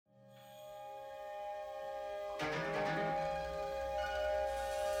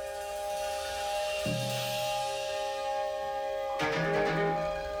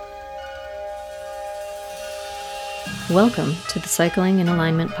Welcome to the Cycling in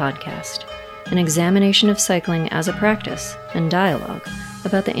Alignment podcast, an examination of cycling as a practice and dialogue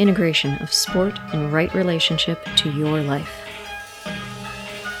about the integration of sport and right relationship to your life.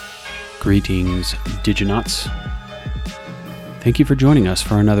 Greetings, Diginauts. Thank you for joining us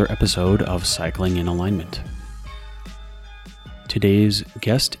for another episode of Cycling in Alignment. Today's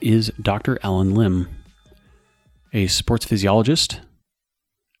guest is Dr. Alan Lim, a sports physiologist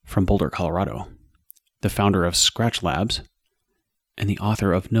from Boulder, Colorado, the founder of Scratch Labs, and the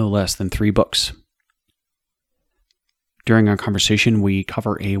author of no less than 3 books. During our conversation, we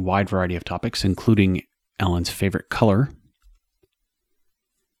cover a wide variety of topics, including Alan's favorite color,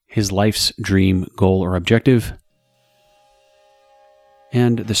 his life's dream, goal, or objective,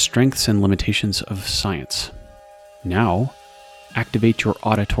 and the strengths and limitations of science. Now, activate your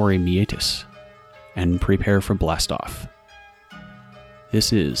auditory meatus and prepare for blast-off.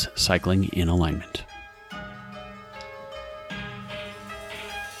 This is Cycling in Alignment.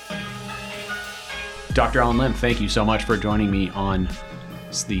 Dr. Alan Lim, thank you so much for joining me on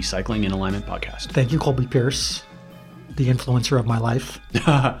the Cycling in Alignment podcast. Thank you, Colby Pierce, the influencer of my life.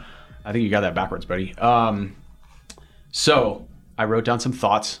 I think you got that backwards, buddy. So I wrote down some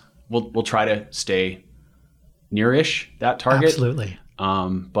thoughts. We'll try to stay near-ish that target. Absolutely.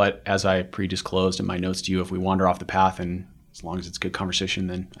 But as I pre-disclosed in my notes to you, if we wander off the path and as long as it's good conversation,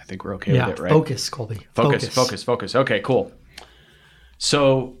 then I think we're okay with it, right? Focus, Colby. Focus. Okay, cool.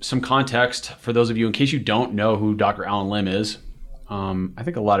 So some context for those of you, in case you don't know who Dr. Alan Lim is, I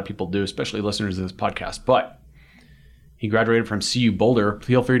think a lot of people do, especially listeners of this podcast, but he graduated from CU Boulder.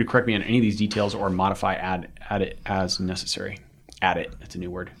 Feel free to correct me on any of these details or modify, add it as necessary. Add it, that's a new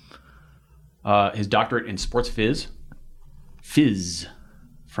word. His doctorate in sports phys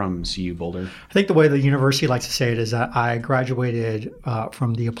from CU Boulder. I think the way the university likes to say it is that I graduated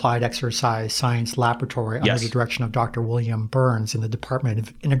from the Applied Exercise Science Laboratory under the direction of Dr. William Burns in the Department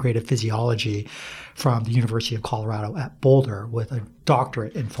of Integrative Physiology from the University of Colorado at Boulder with a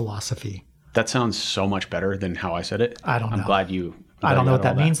doctorate in philosophy. That sounds so much better than how I said it. I don't know. I'm glad you... I don't know what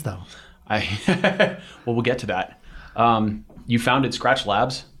that means, though. Well, we'll get to that. You founded Scratch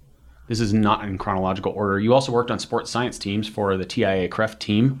Labs. This is not in chronological order. You also worked on sports science teams for the TIA CREF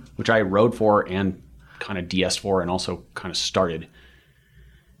team, which I rode for and kind of DS'd for and also kind of started.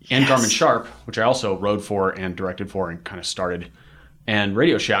 And Garmin Sharp, which I also rode for and directed for and kind of started. And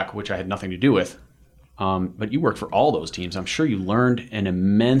Radio Shack, which I had nothing to do with. But you worked for all those teams. I'm sure you learned an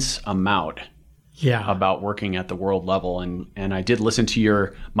immense amount about working at the world level. And I did listen to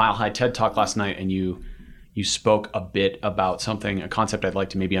your Mile High TED Talk last night, and you spoke a bit about a concept I'd like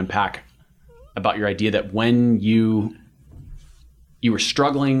to maybe unpack, about your idea that when you were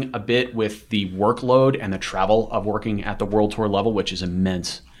struggling a bit with the workload and the travel of working at the world tour level, which is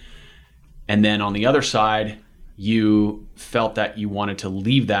immense. And then on the other side, you felt that you wanted to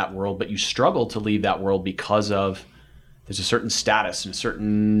leave that world, but you struggled to leave that world because of there's a certain status and a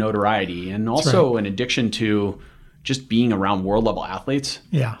certain notoriety and also an addiction to just being around world level athletes.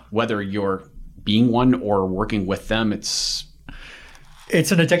 Yeah. Whether you're being one or working with them, it's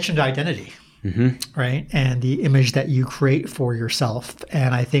an addiction to identity, right? And the image that you create for yourself.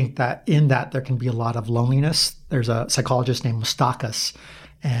 And I think that in that there can be a lot of loneliness. There's a psychologist named Mustakas,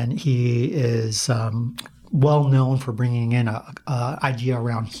 and he is well known for bringing in a idea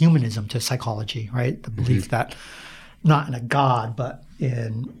around humanism to psychology, right? The belief that not in a God, but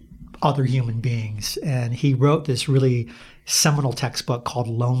in other human beings. And he wrote this really seminal textbook called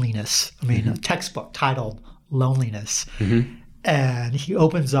Loneliness. A textbook titled Loneliness. And he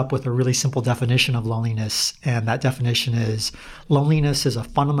opens up with a really simple definition of loneliness. And that definition is loneliness is a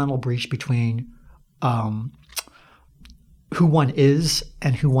fundamental breach between who one is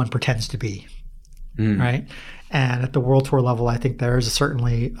and who one pretends to be. Right? And at the world tour level, I think there is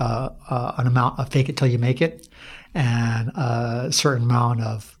certainly an amount of fake it till you make it, and a certain amount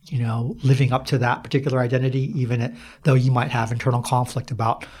of living up to that particular identity, though you might have internal conflict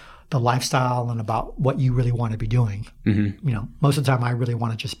about the lifestyle and about what you really want to be doing. Most of the time I really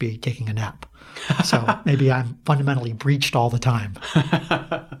want to just be taking a nap. So maybe I'm fundamentally breached all the time.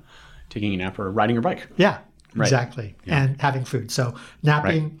 Taking a nap or riding your bike. Yeah, right. Exactly. Yeah. And having food. So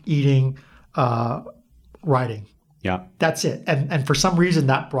napping, eating, riding. Yeah. That's it. And for some reason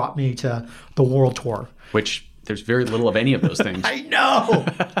that brought me to the world tour. Which there's very little of any of those things. I know.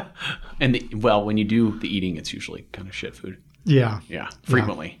 And when you do the eating, it's usually kind of shit food. Yeah. Yeah.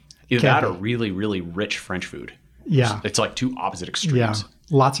 Frequently. Either that or really, really rich French food. Yeah. It's like two opposite extremes. Yeah.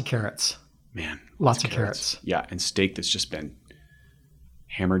 Lots of carrots. Man. Lots of carrots. Yeah. And steak that's just been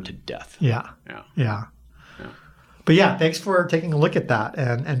hammered to death. Yeah. But yeah, thanks for taking a look at that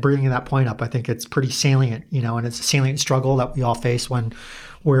and bringing that point up. I think it's pretty salient, and it's a salient struggle that we all face when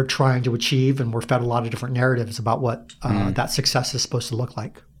we're trying to achieve, and we're fed a lot of different narratives about what that success is supposed to look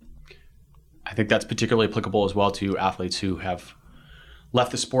like. I think that's particularly applicable as well to athletes who have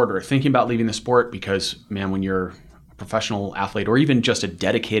left the sport or are thinking about leaving the sport because, man, when you're a professional athlete or even just a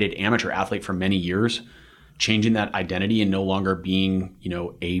dedicated amateur athlete for many years, changing that identity and no longer being,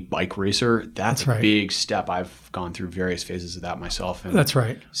 a bike racer, that's a big step. I've gone through various phases of that myself. And that's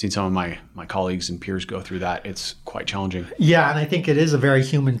right. Seen some of my colleagues and peers go through that. It's quite challenging. Yeah, and I think it is a very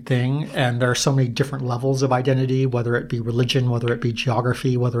human thing. And there are so many different levels of identity, whether it be religion, whether it be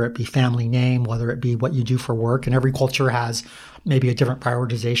geography, whether it be family name, whether it be what you do for work. And every culture has maybe a different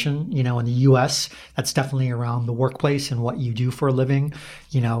prioritization. In the US, that's definitely around the workplace and what you do for a living.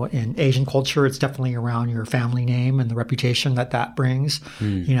 In Asian culture, it's definitely around your family name and the reputation that brings.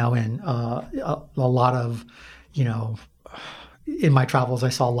 And a lot of, in my travels, I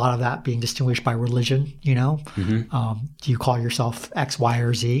saw a lot of that being distinguished by religion. Do you call yourself X, Y,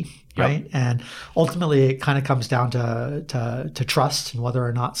 or Z? Right. Yep. And ultimately, it kind of comes down to trust and whether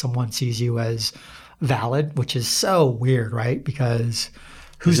or not someone sees you as valid, which is so weird, right? Because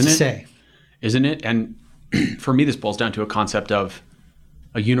who's to say? Isn't it? And for me, this boils down to a concept of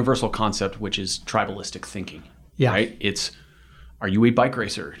a universal concept, which is tribalistic thinking. Yeah. Right? It's, are you a bike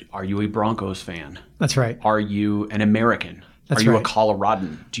racer? Are you a Broncos fan? That's right. Are you an American? That's Are you right. a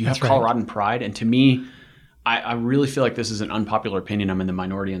Coloradan? Do you have Coloradan pride? And to me, I really feel like this is an unpopular opinion. I'm in the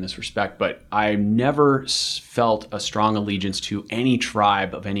minority in this respect, but I never felt a strong allegiance to any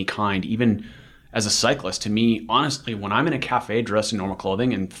tribe of any kind, even as a cyclist. To me, honestly, when I'm in a cafe dressed in normal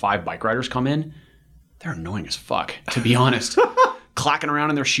clothing and 5 bike riders come in, they're annoying as fuck, to be honest. Clacking around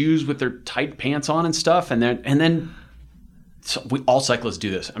in their shoes with their tight pants on and stuff. And then so we all cyclists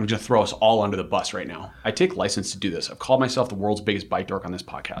do this. I'm going to throw us all under the bus right now. I take license to do this. I've called myself the world's biggest bike dork on this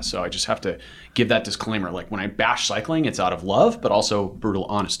podcast. So I just have to give that disclaimer. Like when I bash cycling, it's out of love, but also brutal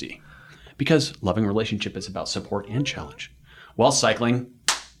honesty. Because loving relationship is about support and challenge. While cycling,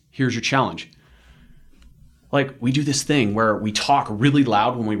 here's your challenge. Like we do this thing where we talk really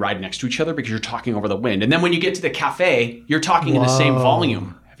loud when we ride next to each other because you're talking over the wind. And then when you get to the cafe, you're talking in the same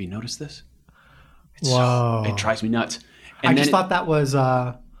volume. Have you noticed this? It drives me nuts. And I just thought that was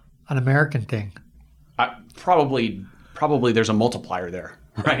an American thing. Probably there's a multiplier there,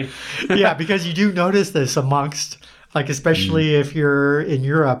 right? Yeah, because you do notice this amongst, like, especially if you're in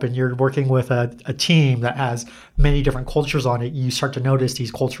Europe and you're working with a team that has many different cultures on it, you start to notice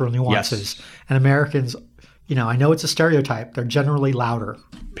these cultural nuances. Yes. And Americans, I know it's a stereotype. They're generally louder.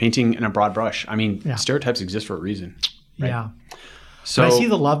 Painting in a broad brush. I mean, stereotypes exist for a reason. Right? Yeah. So but I see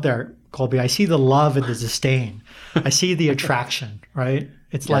the love there, Colby. I see the love and the disdain. I see the attraction, right?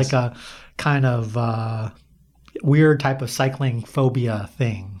 It's like a kind of weird type of cycling phobia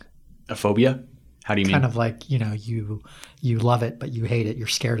thing. A phobia? How do you mean? Kind of like, you love it, but you hate it. You're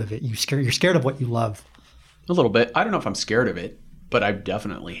scared of it. You're scared of what you love. A little bit. I don't know if I'm scared of it, but I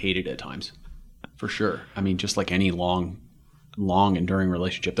definitely hate it at times. For sure. I mean, just like any long enduring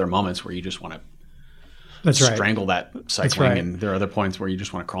relationship, there are moments where you just want to strangle that cycling. And there are other points where you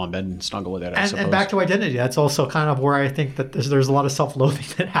just want to crawl in bed and snuggle with it, I suppose. And back to identity. That's also kind of where I think that there's a lot of self-loathing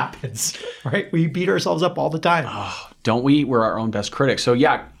that happens, right? We beat ourselves up all the time. Oh, don't we? We're our own best critics. So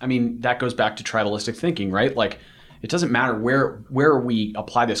yeah, I mean, that goes back to tribalistic thinking, right? Like it doesn't matter where we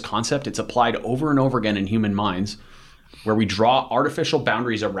apply this concept. It's applied over and over again in human minds, where we draw artificial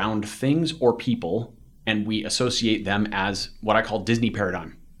boundaries around things or people, and we associate them as what I call Disney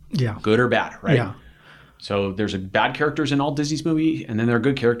paradigm. Yeah. Good or bad, right? Yeah. So there's bad characters in all Disney's movies, and then there are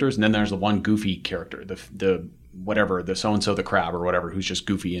good characters, and then there's the one goofy character, the whatever, the so-and-so the crab or whatever, who's just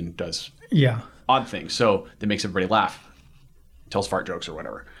goofy and does odd things. So that makes everybody laugh, tells fart jokes or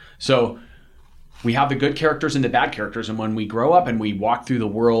whatever. So we have the good characters and the bad characters, and when we grow up and we walk through the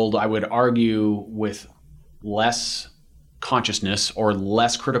world, I would argue with less consciousness or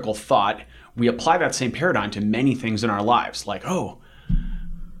less critical thought, we apply that same paradigm to many things in our lives. Like,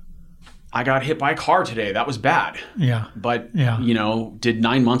 I got hit by a car today. That was bad. Yeah. But, did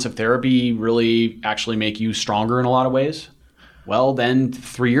 9 months of therapy really actually make you stronger in a lot of ways? Well, then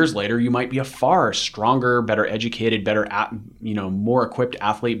 3 years later, you might be a far stronger, better educated, better, more equipped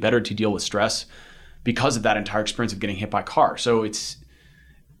athlete, better to deal with stress because of that entire experience of getting hit by a car. So it's,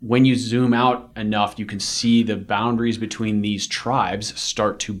 when you zoom out enough, you can see the boundaries between these tribes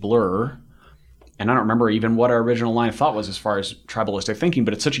start to blur. And I don't remember even what our original line of thought was as far as tribalistic thinking,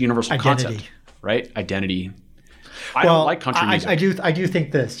 but it's such a universal concept, right? Identity. I don't like country music. I do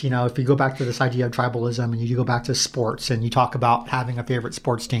think this, if you go back to this idea of tribalism and you go back to sports and you talk about having a favorite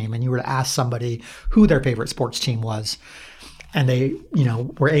sports team and you were to ask somebody who their favorite sports team was and they,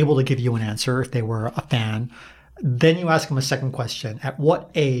 were able to give you an answer if they were a fan, then you ask them a second question. At what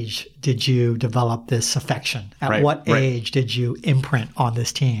age did you develop this affection? At what age did you imprint on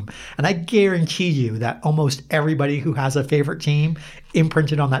this team? And I guarantee you that almost everybody who has a favorite team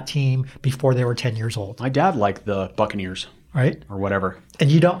imprinted on that team before they were 10 years old. My dad liked the Buccaneers. Right? Or whatever.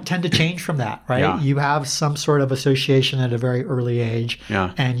 And you don't tend to change from that, right? Yeah. You have some sort of association at a very early age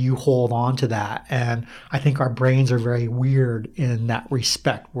and you hold on to that. And I think our brains are very weird in that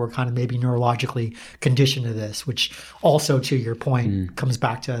respect. We're kind of maybe neurologically conditioned to this, which also, to your point, comes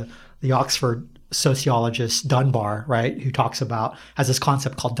back to the Oxford sociologist Dunbar, right? Who has this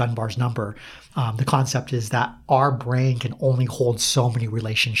concept called Dunbar's number. The concept is that our brain can only hold so many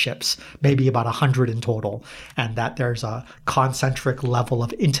relationships, maybe about 100 in total, and that there's a concentric level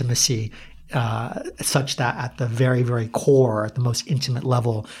of intimacy such that at the very, very core, at the most intimate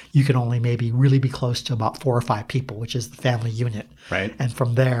level, you can only maybe really be close to about 4 or 5 people, which is the family unit. Right. And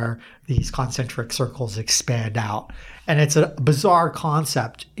from there, these concentric circles expand out. And it's a bizarre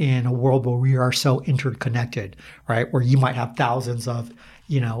concept in a world where we are so interconnected, right? Where you might have thousands of,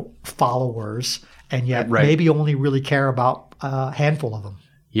 followers and yet maybe only really care about a handful of them.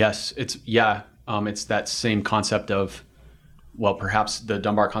 Yes. It's that same concept of, well, perhaps the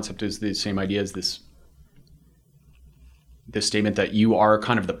Dunbar concept is the same idea as this statement that you are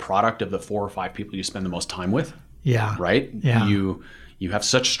kind of the product of the 4 or 5 people you spend the most time with. Yeah. Right? Yeah. You have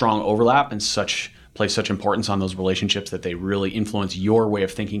such strong overlap and place such importance on those relationships that they really influence your way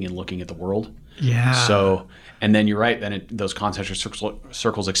of thinking and looking at the world. Yeah. So, and then you're right, then those concentric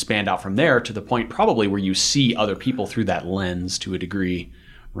circles expand out from there to the point probably where you see other people through that lens to a degree.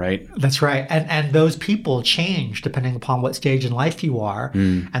 Right. That's right. And those people change depending upon what stage in life you are.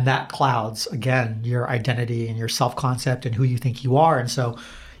 And that clouds, again, your identity and your self-concept and who you think you are. And so,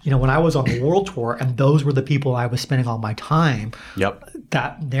 when I was on the world tour and those were the people I was spending all my time,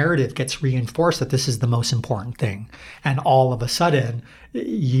 that narrative gets reinforced that this is the most important thing. And all of a sudden,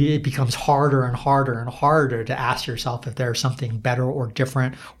 it becomes harder and harder and harder to ask yourself if there's something better or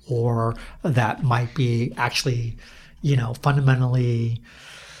different or that might be actually, fundamentally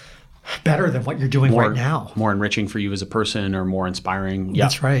better than what you're doing right now. More enriching for you as a person or more inspiring.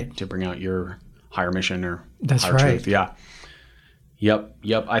 That's right. To bring out your higher mission or That's higher right. truth. Yeah.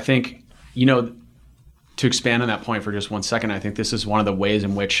 Yep. I think, to expand on that point for just 1 second, I think this is one of the ways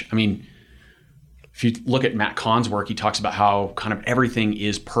in which, if you look at Matt Kahn's work, he talks about how kind of everything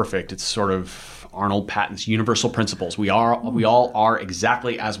is perfect. It's sort of Arnold Patton's universal principles. We all are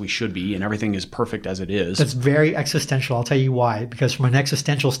exactly as we should be, and everything is perfect as it is. That's very existential. I'll tell you why. Because from an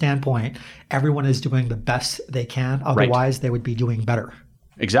existential standpoint, everyone is doing the best they can. Otherwise, they would be doing better.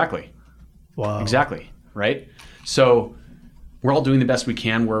 Exactly. Wow. Exactly. Right. So we're all doing the best we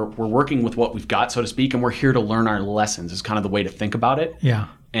can. We're working with what we've got, so to speak, and we're here to learn our lessons is kind of the way to think about it. Yeah.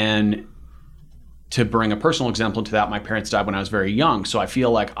 And to bring a personal example into that, my parents died when I was very young. So I feel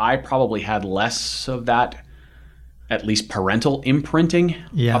like I probably had less of that, at least parental imprinting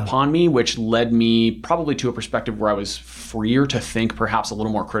upon me, which led me probably to a perspective where I was freer to think perhaps a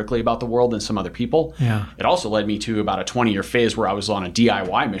little more critically about the world than some other people. Yeah. It also led me to about a 20-year phase where I was on a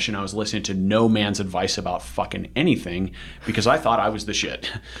DIY mission. I was listening to no man's advice about fucking anything because I thought I was the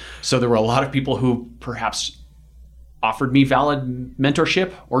shit. So there were a lot of people who perhaps offered me valid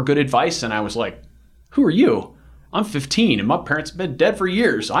mentorship or good advice, and I was like, who are you? I'm 15 and my parents have been dead for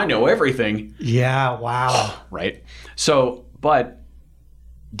years. I know everything. Yeah, wow. Right? So, but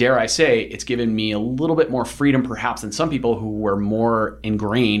dare I say, it's given me a little bit more freedom perhaps than some people who were more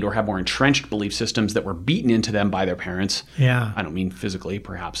ingrained or have more entrenched belief systems that were beaten into them by their parents. Yeah. I don't mean physically,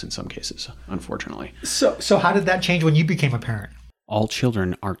 perhaps in some cases, unfortunately. So how did that change when you became a parent? All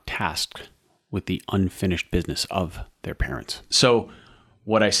children are tasked with the unfinished business of their parents. So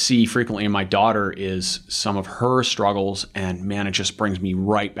what I see frequently in my daughter is some of her struggles, and man, it just brings me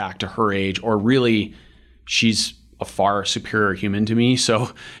right back to her age, or really she's a far superior human to me.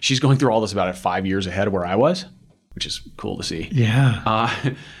 So she's going through all this about 5 years ahead of where I was, which is cool to see.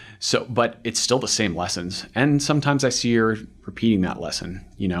 Yeah. But it's still the same lessons. And sometimes I see her repeating that lesson,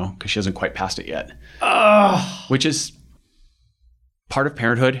 because she hasn't quite passed it yet, which is part of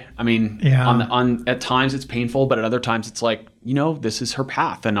parenthood. I mean, at times it's painful, but at other times it's like, this is her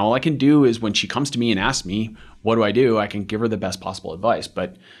path. And all I can do is when she comes to me and asks me, what do I do? I can give her the best possible advice.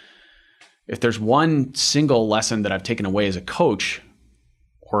 But if there's one single lesson that I've taken away as a coach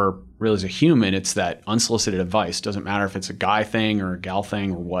or really as a human, it's that unsolicited advice. Doesn't matter if it's a guy thing or a gal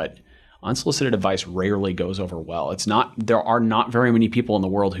thing or what. unsolicited advice rarely goes over well. There are not very many people in the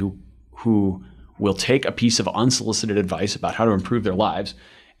world who will take a piece of unsolicited advice about how to improve their lives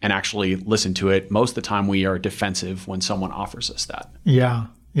and actually listen to it. Most of the time we are defensive when someone offers us that. Yeah.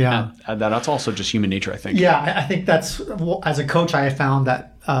 Yeah. And that's also just human nature, I think. Yeah. I think that's, as a coach, I have found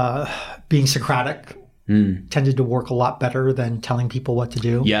that being Socratic tended to work a lot better than telling people what to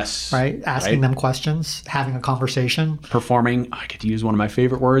do. Yes. Right? Asking them questions, having a conversation. Performing, I get to use one of my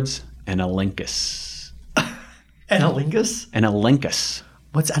favorite words, analingus. Analingus? Analingus.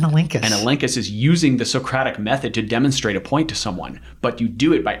 What's analingus? Analingus is using the Socratic method to demonstrate a point to someone, but you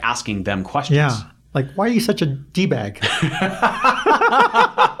do it by asking them questions. Yeah. Like, why are you such a D-bag?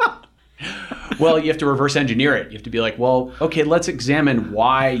 Well, you have to reverse engineer it. You have to be like, well, okay, let's examine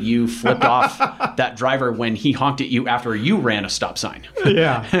why you flipped off that driver when he honked at you after you ran a stop sign.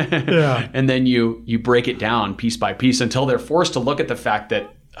 Yeah. Yeah. And then you break it down piece by piece until they're forced to look at the fact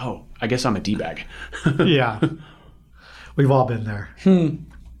that, oh, I guess I'm a D-bag. Yeah. We've all been there.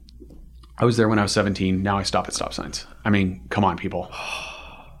 I was there when I was 17. Now I stop at stop signs. I mean, come on, people.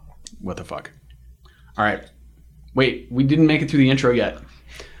 What the fuck? All right. Wait, we didn't make it through the intro yet.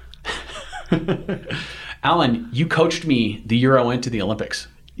 Alan, you coached me the year I went to the Olympics.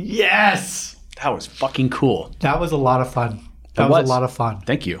 Yes. That was fucking cool. That was a lot of fun. That was a lot of fun.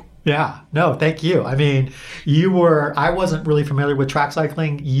 Thank you. Yeah. No, thank you. I mean, I wasn't really familiar with track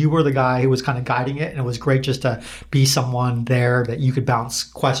cycling. You were the guy who was kind of guiding it. And it was great just to be someone there that you could bounce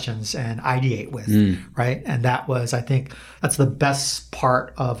questions and ideate with. Right. And I think that's the best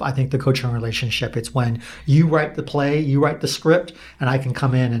part of, I think, the coaching relationship. It's when you write the play, you write the script, and I can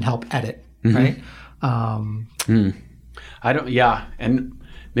come in and help edit. Right. And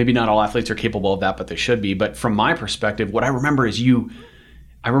maybe not all athletes are capable of that, but they should be. But from my perspective, what I remember is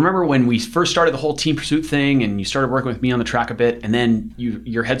I remember when we first started the whole team pursuit thing and you started working with me on the track a bit, and then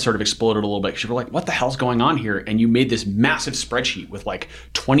your head sort of exploded a little bit because you were like, what the hell's going on here? And you made this massive spreadsheet with like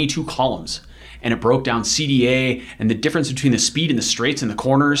 22 columns, and it broke down CDA and the difference between the speed and the straights and the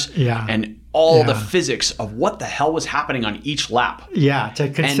corners and all the physics of what the hell was happening on each lap. Yeah, to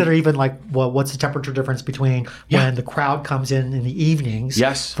consider even like, well, what's the temperature difference between when the crowd comes in the evenings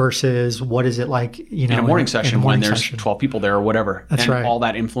versus what is it like, in a morning session when there's 12 people there or whatever. That's right. All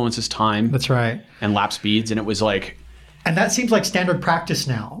that influences time. That's right. And lap speeds. And it was like... And that seems like standard practice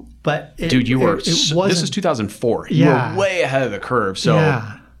now, but dude, you were... This is 2004. You were way ahead of the curve, so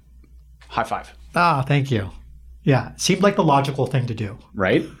high five. Ah, thank you. Yeah, seemed like the logical thing to do.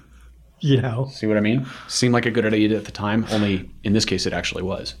 Right? See what I mean? Seemed like a good idea at the time, only in this case it actually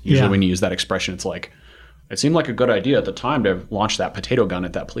was. Usually when you use that expression, it's like, it seemed like a good idea at the time to launch that potato gun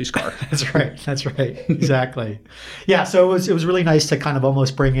at that police car. That's right. Exactly. Yeah, so it was really nice to kind of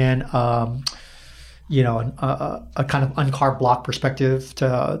almost bring in a kind of uncarved block perspective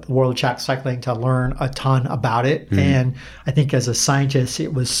to the world of track cycling to learn a ton about it. And I think as a scientist,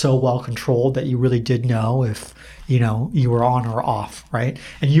 it was so well controlled that you really did know if, you were on or off, right?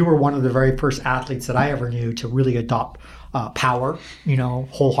 And you were one of the very first athletes that I ever knew to really adopt power,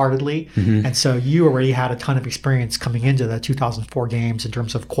 wholeheartedly. And so you already had a ton of experience coming into the 2004 games in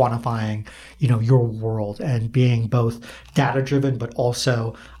terms of quantifying, your world and being both data driven, but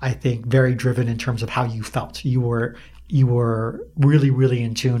also, I think, very driven in terms of how you felt. You were really, really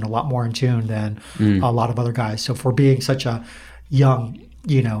in tune, a lot more in tune than a lot of other guys. So for being such a young,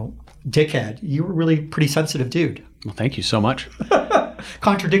 dickhead, you were really pretty sensitive dude. Well, thank you so much.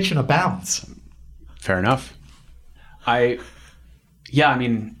 Contradiction abounds. Fair enough. I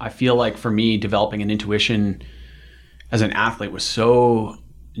feel like for me, developing an intuition as an athlete was so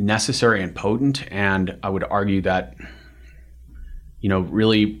necessary and potent. And I would argue that,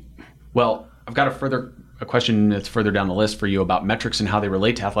 really, well, I've got a question that's further down the list for you about metrics and how they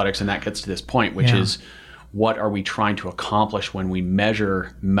relate to athletics. And that gets to this point, which is, what are we trying to accomplish when we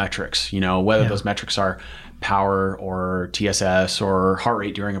measure metrics? Whether those metrics are power or TSS or heart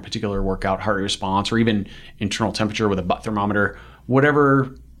rate during a particular workout, heart rate response, or even internal temperature with a butt thermometer,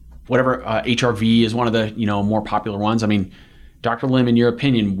 whatever HRV is one of the more popular ones. I mean, Dr. Lim, in your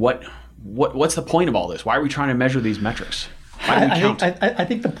opinion, what's the point of all this? Why are we trying to measure these metrics? Why do we count? I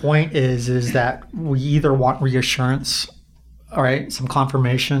think the point is that we either want reassurance, all right, some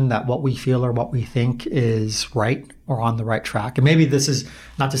confirmation that what we feel or what we think is right or on the right track. And maybe this is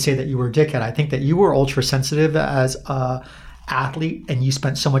not to say that you were a dickhead. I think that you were ultra sensitive as a athlete and you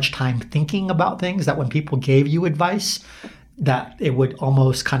spent so much time thinking about things that when people gave you advice, that it would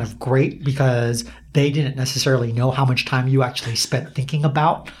almost kind of grate because they didn't necessarily know how much time you actually spent thinking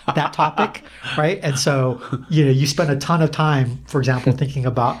about that topic, right? And so, you spend a ton of time, for example, thinking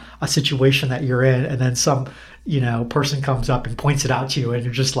about a situation that you're in, and then some, person comes up and points it out to you, and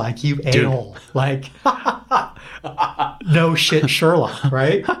you're just like, you a-hole, like, no shit, Sherlock,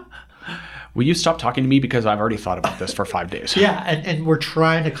 right? Will you stop talking to me because I've already thought about this for 5 days? Yeah, and we're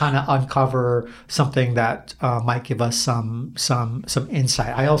trying to kind of uncover something that might give us some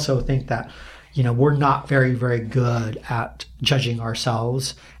insight. I also think that we're not very, very good at judging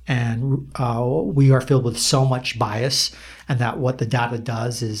ourselves, and we are filled with so much bias, and that what the data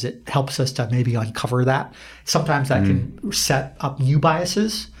does is it helps us to maybe uncover that. Sometimes that can set up new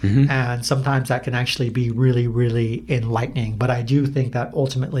biases, and sometimes that can actually be really, really enlightening. But I do think that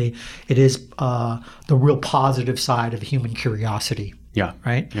ultimately it is the real positive side of human curiosity. Yeah.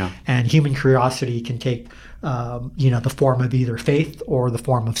 Right? Yeah. And human curiosity can take the form of either faith or the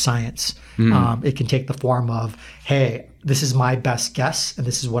form of science. It can take the form of, hey, this is my best guess, and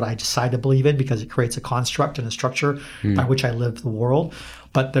this is what I decide to believe in because it creates a construct and a structure by which I live the world.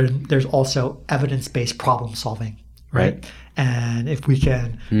 But there's also evidence-based problem solving, right? And if we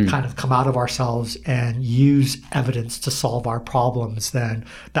can kind of come out of ourselves and use evidence to solve our problems, then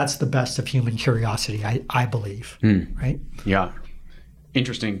that's the best of human curiosity, I believe, right? Yeah.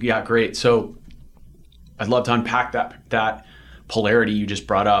 Interesting. Yeah, great. So I'd love to unpack that polarity you just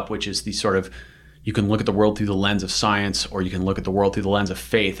brought up, which is the sort of, you can look at the world through the lens of science, or you can look at the world through the lens of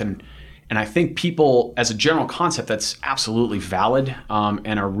faith. And I think people, as a general concept, that's absolutely valid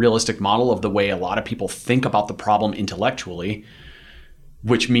and a realistic model of the way a lot of people think about the problem intellectually,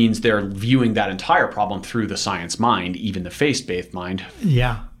 which means they're viewing that entire problem through the science mind, even the faith-based mind.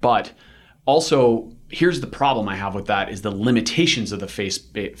 Yeah. But also, here's the problem I have with that is the limitations of the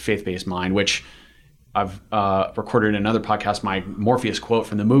faith-based mind, which I've recorded in another podcast, my Morpheus quote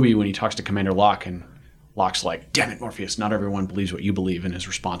from the movie when he talks to Commander Locke, and Locke's like, damn it, Morpheus, not everyone believes what you believe. And his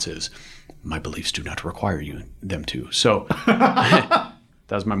response is, my beliefs do not require them to. So that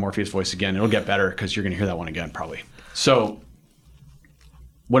was my Morpheus voice again. It'll get better because you're going to hear that one again probably. So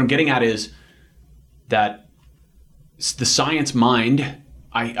what I'm getting at is that the science mind,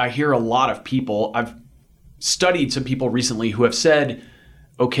 I hear a lot of people, I've studied some people recently who have said,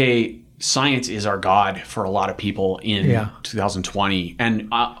 okay, science is our God for a lot of people in 2020. And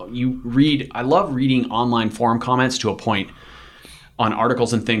I love reading online forum comments to a point on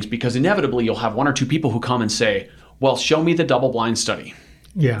articles and things, because inevitably you'll have one or two people who come and say, well, show me the double-blind study.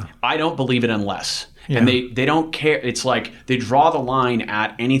 Yeah. I don't believe it unless. Yeah. And they don't care. It's like they draw the line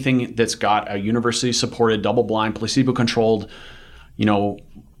at anything that's got a university-supported, double-blind, placebo-controlled,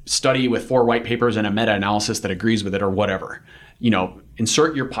 study with 4 white papers and a meta-analysis that agrees with it or whatever.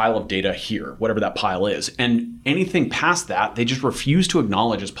 Insert your pile of data here, whatever that pile is. And anything past that, they just refuse to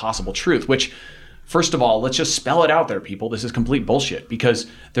acknowledge as possible truth, which, first of all, let's just spell it out there, people. This is complete bullshit, because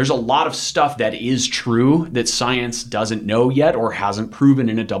there's a lot of stuff that is true that science doesn't know yet or hasn't proven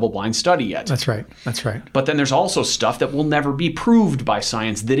in a double-blind study yet. That's right. That's right. But then there's also stuff that will never be proved by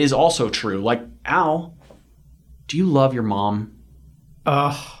science that is also true. Like, Al, do you love your mom?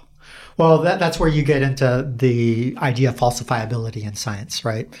 Well, that's where you get into the idea of falsifiability in science,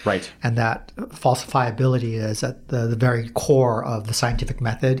 right? Right. And that falsifiability is at the very core of the scientific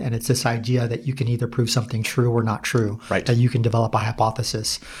method. And it's this idea that you can either prove something true or not true, right, that you can develop a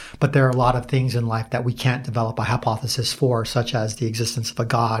hypothesis. But there are a lot of things in life that we can't develop a hypothesis for, such as the existence of a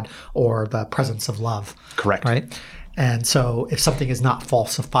God or the presence of love. Correct. Right? And so if something is not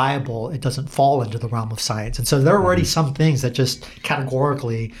falsifiable, it doesn't fall into the realm of science. And so there are already some things that just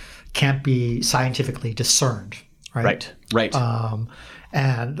categorically can't be scientifically discerned, right? Right.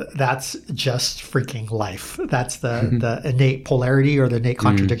 And that's just freaking life. That's the innate polarity or the innate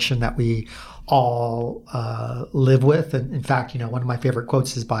contradiction that we all live with. And in fact, one of my favorite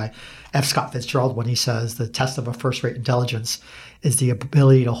quotes is by F. Scott Fitzgerald when he says, the test of a first-rate intelligence is the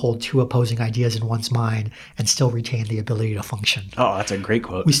ability to hold 2 opposing ideas in one's mind and still retain the ability to function. Oh, that's a great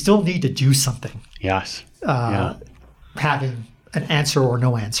quote. We still need to do something. Yes. Having an answer or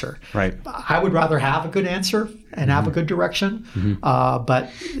no answer. Right. I would rather have a good answer and have a good direction, but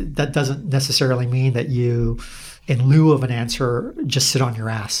that doesn't necessarily mean that you, in lieu of an answer, just sit on your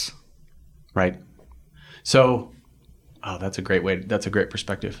ass. Right. So, that's a great way. That's a great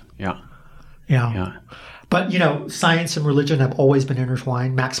perspective. Yeah. But, science and religion have always been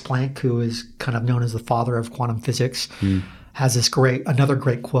intertwined. Max Planck, who is kind of known as the father of quantum physics, has another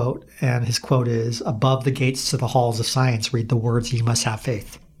great quote. And his quote is, above the gates to the halls of science, read the words, you must have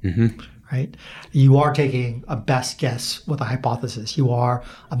faith. Right? You are taking a best guess with a hypothesis. You are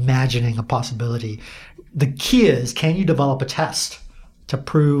imagining a possibility. the key is, can you develop a test to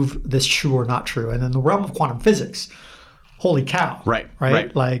prove this true or not true? And in the realm of quantum physics, holy cow. Right.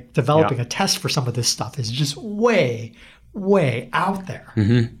 Like developing a test for some of this stuff is just way, way out there.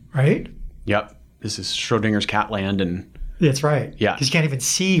 Right? Yep. This is Schrodinger's cat land. And that's right. Yeah. Because you can't even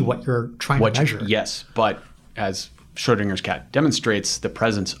see what you're trying to measure. Yes. But as Schrodinger's cat demonstrates, the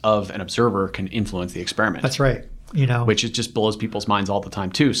presence of an observer can influence the experiment. That's right. You know, which it just blows people's minds all the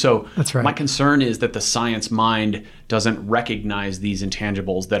time too. So that's right. My concern is that the science mind doesn't recognize these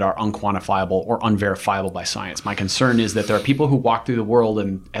intangibles that are unquantifiable or unverifiable by science. My concern is that there are people who walk through the world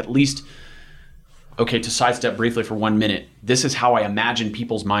and at least, okay, to sidestep briefly for 1 minute, this is how I imagine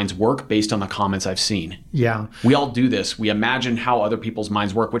people's minds work based on the comments I've seen. Yeah. We all do this. We imagine how other people's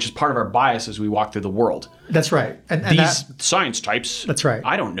minds work, which is part of our bias as we walk through the world. That's right. And these science types, that's right.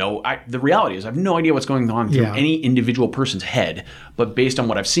 I don't know. The reality is I have no idea what's going on through any individual person's head. But based on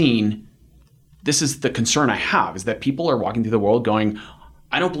what I've seen, this is the concern I have, is that people are walking through the world going,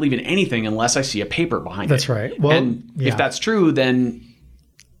 I don't believe in anything unless I see a paper behind That's it. That's right. Well, and if that's true, then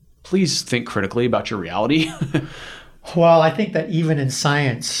please think critically about your reality. Well, I think that even in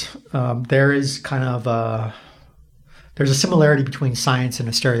science, there is kind of there's a similarity between science and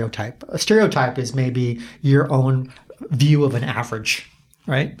a stereotype. A stereotype is maybe your own view of an average,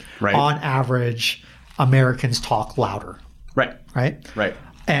 right? Right. On average, Americans talk louder. Right. Right? Right.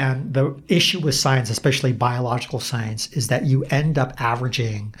 And the issue with science, especially biological science, is that you end up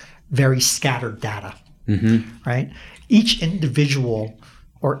averaging very scattered data, right? Each individual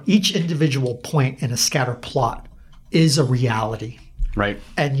point in a scatter plot is a reality. Right.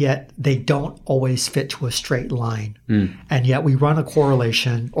 And yet they don't always fit to a straight line. And yet we run a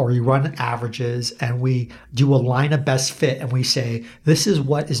correlation or we run averages and we do a line of best fit and we say, this is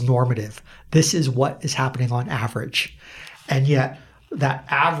what is normative. This is what is happening on average. And yet that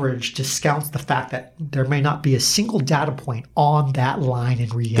average discounts the fact that there may not be a single data point on that line in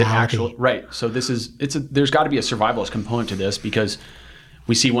reality. Right. So there's got to be a survivalist component to this, because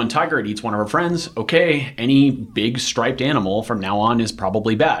we see one tiger, it eats one of our friends. Okay, any big striped animal from now on is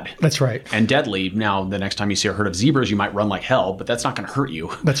probably bad. That's right. And deadly. Now, the next time you see a herd of zebras, you might run like hell, but that's not going to hurt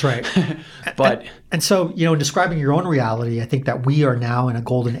you. That's right. But and so, in describing your own reality, I think that we are now in a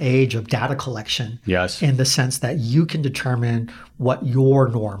golden age of data collection. Yes. In the sense that you can determine what your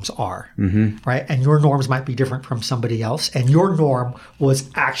norms are, right? And your norms might be different from somebody else. And your norm was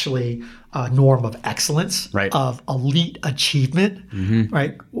actually a norm of excellence, right, of elite achievement,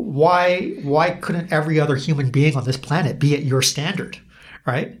 right? Why couldn't every other human being on this planet be at your standard,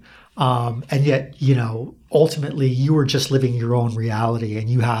 right? And yet, ultimately you were just living your own reality and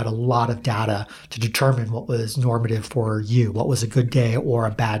you had a lot of data to determine what was normative for you, what was a good day or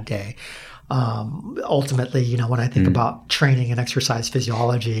a bad day. Ultimately, when I think about training and exercise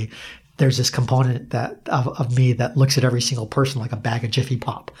physiology, there's this component that of me that looks at every single person like a bag of Jiffy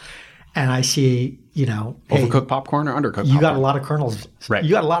Pop. And I see, overcooked popcorn or undercooked popcorn? You got a lot of kernels. Right.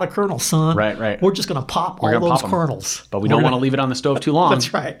 You got a lot of kernels, son. Right. We're just going to pop all those kernels. But we don't want to leave it on the stove too long.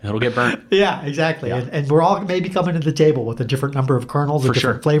 That's right. It'll get burnt. Yeah, exactly. Yeah. And we're all maybe coming to the table with a different number of kernels, a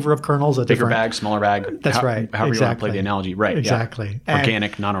different flavor of kernels. Bigger bag, smaller bag. That's right. However you want to play the analogy. Right. Exactly. Yeah.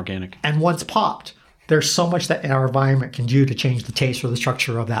 Organic, non-organic. And once popped, there's so much that our environment can do to change the taste or the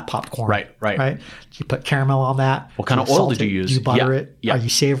structure of that popcorn. Right. You put caramel on that. What kind of oil did you use? Do you butter it? Yeah. Are you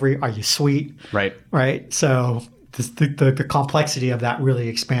savory? Are you sweet? Right. So the complexity of that really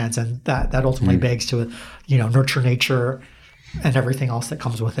expands, and that ultimately begs to, nurture nature and everything else that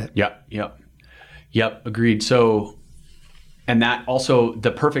comes with it. Yep. Agreed. So, and that also,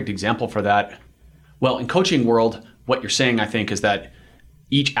 the perfect example for that, well, in coaching world, what you're saying, I think, is that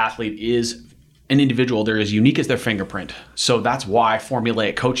each athlete is an individual. They're as unique as their fingerprint. So that's why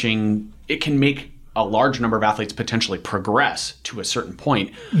formulaic coaching, it can make a large number of athletes potentially progress to a certain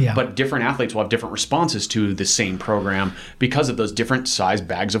point. Yeah. But different athletes will have different responses to the same program because of those different size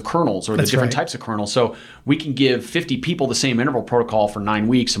bags of kernels or the different types of kernels. So we can give 50 people the same interval protocol for 9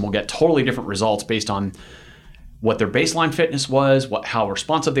 weeks and we'll get totally different results based on what their baseline fitness was, how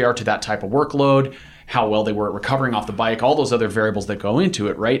responsive they are to that type of workload, how well they were at recovering off the bike, all those other variables that go into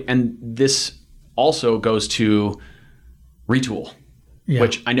it, right? And this also goes to Retool,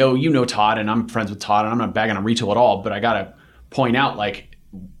 which I know Todd, and I'm friends with Todd, and I'm not bagging on Retool at all, but I got to point out,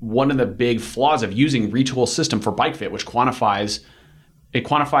 one of the big flaws of using Retool's system for bike fit, which quantifies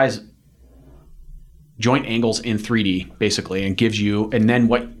joint angles in 3D, basically, and gives you, and then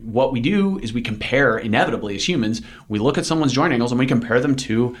what we do is we compare, inevitably as humans, we look at someone's joint angles and we compare them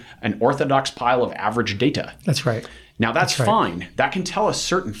to an orthodox pile of average data. That's right. Now that's fine. That can tell us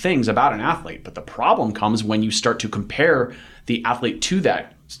certain things about an athlete, but the problem comes when you start to compare the athlete to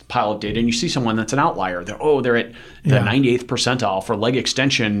that pile of data and you see someone that's an outlier. They're at the 98th percentile for leg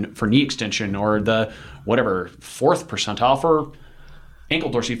extension, for knee extension, or the whatever 4th percentile for ankle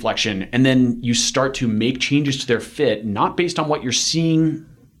dorsiflexion. And then you start to make changes to their fit, not based on what you're seeing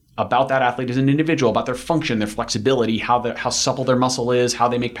about that athlete as an individual, about their function, their flexibility, how supple their muscle is, how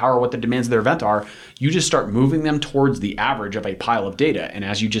they make power, what the demands of their event are. You just start moving them towards the average of a pile of data. And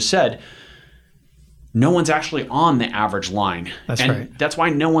as you just said, no one's actually on the average line. That's and right. That's why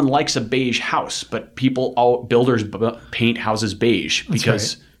no one likes a beige house, but builders paint houses beige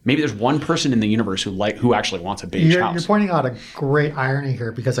because maybe there's one person in the universe who actually wants a beige house. You're pointing out a great irony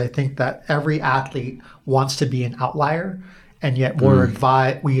here, because I think that every athlete wants to be an outlier, and yet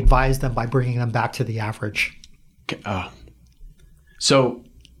we advise them by bringing them back to the average. So,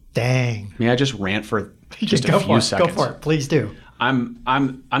 dang. May I just rant for just a few seconds? Go for it. Please do.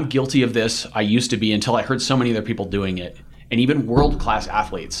 I'm guilty of this. I used to be until I heard so many other people doing it, and even world-class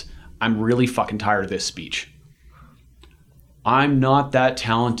athletes. I'm really fucking tired of this speech. I'm not that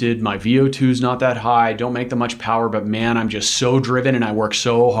talented. My VO2's not that high. I don't make that much power, but man, I'm just so driven and I work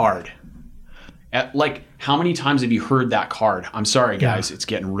so hard. Like, how many times have you heard that card? I'm sorry, guys. It's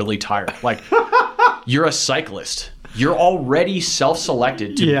getting really tired. Like, you're a cyclist. You're already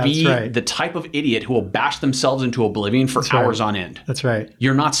self-selected to be the type of idiot who will bash themselves into oblivion for hours on end. That's right.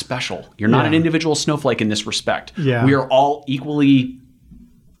 You're not special. You're not an individual snowflake in this respect. Yeah. We are all equally,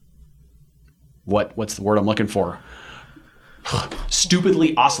 what's the word I'm looking for?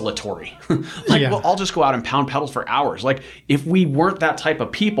 Stupidly oscillatory. We'll all just go out and pound pedals for hours. Like, if we weren't that type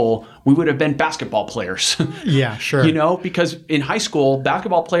of people, we would have been basketball players. Yeah, sure. You know, because in high school,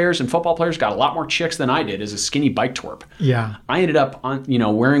 basketball players and football players got a lot more chicks than I did as a skinny bike twerp. Yeah. I ended up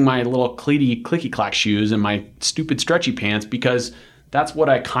wearing my little clicky clack shoes and my stupid stretchy pants because that's what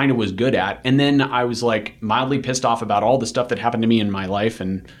I kind of was good at. And then I was like mildly pissed off about all the stuff that happened to me in my life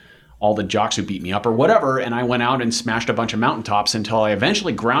and all the jocks who beat me up or whatever, and I went out and smashed a bunch of mountaintops until I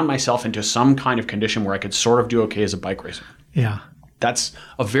eventually ground myself into some kind of condition where I could sort of do okay as a bike racer. Yeah. That's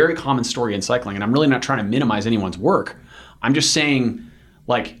a very common story in cycling, and I'm really not trying to minimize anyone's work. I'm just saying,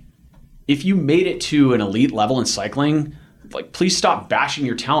 like, if you made it to an elite level in cycling, like, please stop bashing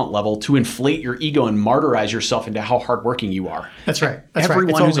your talent level to inflate your ego and martyrize yourself into how hardworking you are. That's right.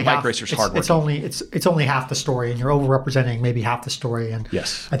 Everyone who's a bike racer is hardworking. It's only half the story, and you're overrepresenting maybe half the story. And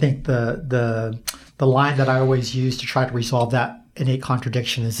yes, I think the line that I always use to try to resolve that innate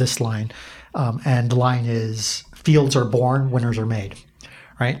contradiction is this line, and the line is: "Fields are born, winners are made."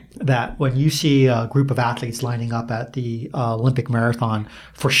 Right? That when you see a group of athletes lining up at the Olympic marathon,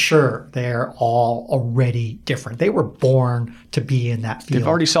 for sure, they're all already different. They were born to be in that field. They've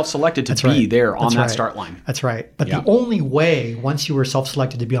already self-selected to be there on that start line. That's right. But the only way, once you were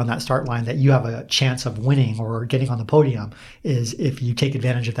self-selected to be on that start line, that you have a chance of winning or getting on the podium is if you take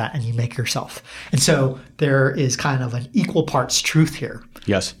advantage of that and you make yourself. And so there is kind of an equal parts truth here.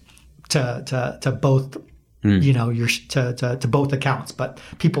 Yes. To both. To both accounts, but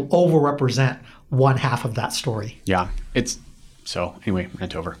people overrepresent one half of that story. Yeah, anyway,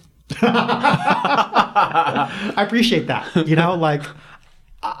 rant over. I appreciate that.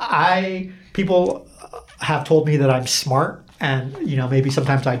 People have told me that I'm smart, and maybe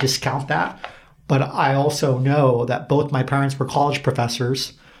sometimes I discount that, but I also know that both my parents were college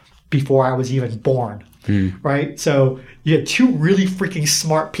professors before I was even born. Right? So you had two really freaking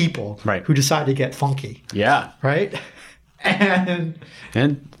smart people who decided to get funky. Yeah. Right? And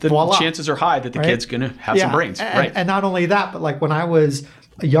the chances are high that the kid's going to have some brains. Right. And not only that, but like when I was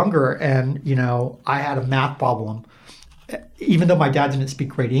younger and, I had a math problem, even though my dad didn't speak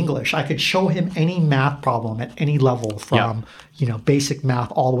great English, I could show him any math problem at any level from, basic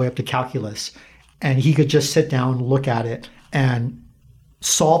math all the way up to calculus. And he could just sit down, look at it, and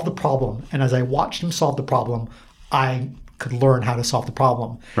solve the problem. And as I watched him solve the problem, I could learn how to solve the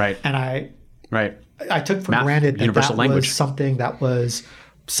problem. Right. And I took for granted that universal language. Was something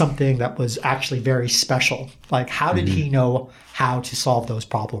that was actually very special. Like, how did he know how to solve those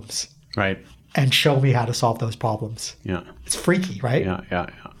problems? Right. And show me how to solve those problems. Yeah. It's freaky, right? Yeah.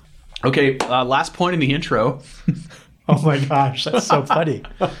 Okay, last point in the intro. Oh my gosh, that's so funny.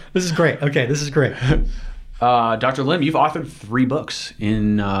 This is great. Okay, this is great. Dr. Lim, you've authored 3 books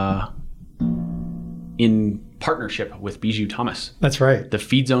in partnership with Bijou Thomas. That's right. The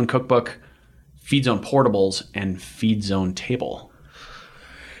Feed Zone Cookbook, Feed Zone Portables, and Feed Zone Table.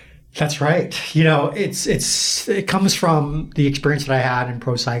 That's right. It comes from the experience that I had in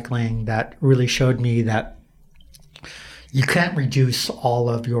pro cycling that really showed me that you can't reduce all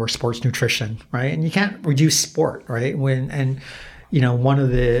of your sports nutrition, right? And you can't reduce sport, right? One of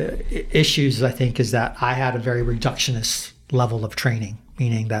the issues I think is that I had a very reductionist level of training,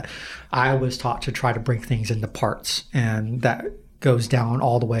 meaning that I was taught to try to break things into parts, and that goes down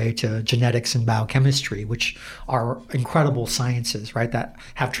all the way to genetics and biochemistry, which are incredible sciences, right, that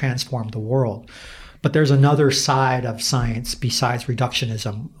have transformed the world. But there's another side of science besides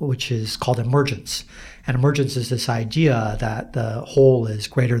reductionism, which is called emergence. And emergence is this idea that the whole is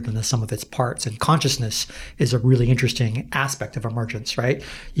greater than the sum of its parts. And consciousness is a really interesting aspect of emergence, right?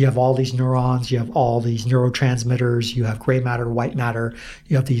 You have all these neurons, you have all these neurotransmitters, you have gray matter, white matter,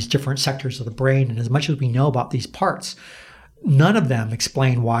 you have these different sectors of the brain. And as much as we know about these parts, none of them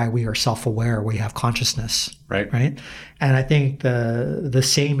explain why we are self-aware, we have consciousness. Right. And I think the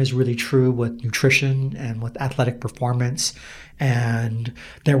same is really true with nutrition and with athletic performance. And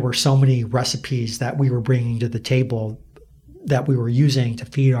there were so many recipes that we were bringing to the table that we were using to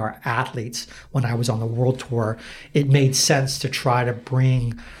feed our athletes when I was on the world tour. It made sense to try to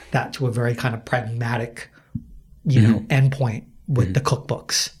bring that to a very kind of pragmatic, endpoint with the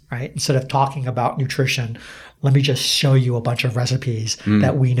cookbooks, right? Instead of talking about nutrition, let me just show you a bunch of recipes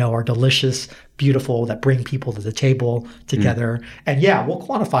that we know are delicious, beautiful, that bring people to the table together. And yeah, we'll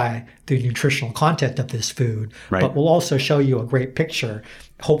quantify the nutritional content of this food, but we'll also show you a great picture,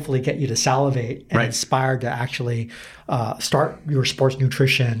 hopefully get you to salivate and inspired to actually start your sports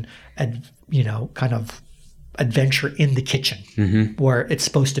nutrition and, kind of adventure in the kitchen where it's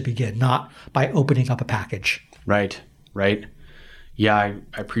supposed to begin, not by opening up a package. Right. Yeah,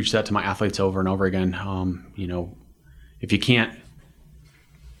 I preach that to my athletes over and over again. If you can't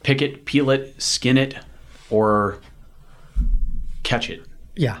pick it, peel it, skin it, or catch it,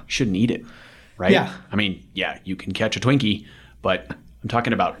 you shouldn't eat it, right? Yeah. I mean, you can catch a Twinkie, but I'm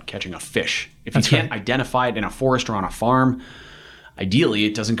talking about catching a fish. If you can't identify it in a forest or on a farm, ideally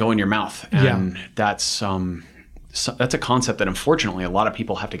it doesn't go in your mouth. And that's a concept that unfortunately a lot of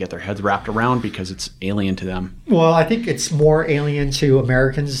people have to get their heads wrapped around because it's alien to them. Well, I think it's more alien to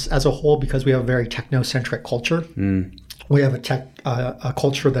Americans as a whole because we have a very technocentric culture. We have a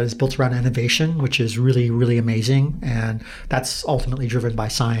culture that is built around innovation, which is really, really amazing. And that's ultimately driven by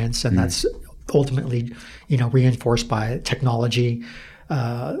science, and that's ultimately, reinforced by technology.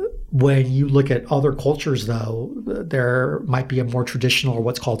 When you look at other cultures, though, there might be a more traditional or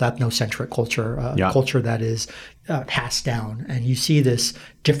what's called ethnocentric culture, culture that is passed down. And you see this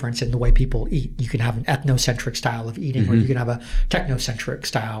difference in the way people eat. You can have an ethnocentric style of eating, or you can have a technocentric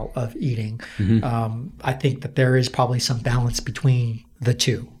style of eating. I think that there is probably some balance between the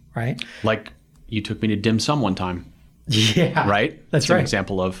two, right? Like you took me to dim sum one time. Yeah. Right? That's an right.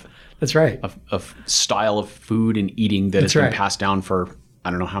 example of That's right. Of style of food and eating that has been passed down for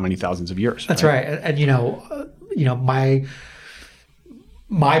I don't know how many thousands of years. That's right. And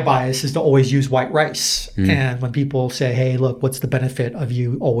my bias is to always use white rice. And when people say, "Hey, look, what's the benefit of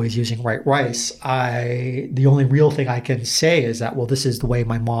you always using white rice?" The only real thing I can say is that, well, this is the way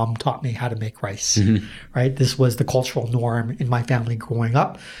my mom taught me how to make rice. Right? This was the cultural norm in my family growing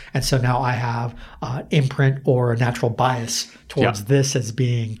up, and so now I have an imprint or a natural bias towards this as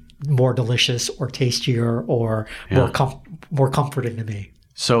being more delicious or tastier or more comforting to me.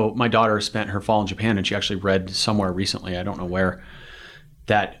 So my daughter spent her fall in Japan, and she actually read somewhere recently, I don't know where,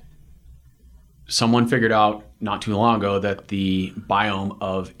 that someone figured out not too long ago that the biome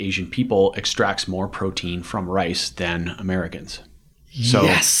of Asian people extracts more protein from rice than Americans. So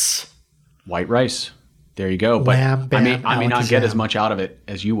yes. White rice. There you go. But I may not get as much out of it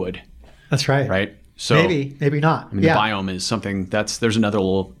as you would. That's right. Right? So maybe not. I mean, the biome is something there's another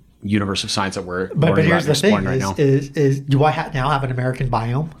little universe of science that we're but learning here's about the and exploring thing right now. is do I now have an American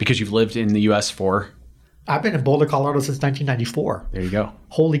biome? Because you've lived in the U.S. for... I've been in Boulder, Colorado since 1994. There you go.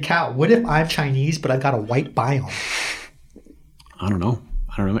 Holy cow. What if I'm Chinese, but I've got a white biome? I don't know.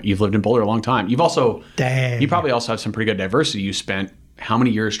 You've lived in Boulder a long time. You've also... Dang. You probably also have some pretty good diversity. You spent how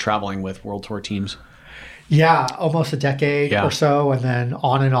many years traveling with World Tour teams? Yeah, almost a decade or so, and then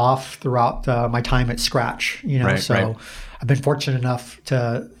on and off throughout my time at Scratch. I've been fortunate enough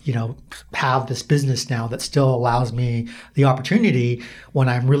to, have this business now that still allows me the opportunity when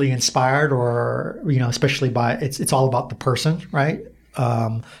I'm really inspired or, especially by it's all about the person, right?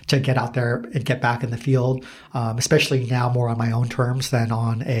 To get out there and get back in the field, especially now more on my own terms than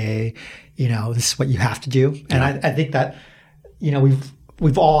on this is what you have to do. And I think that,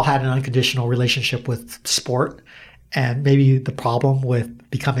 we've all had an unconditional relationship with sport. And maybe the problem with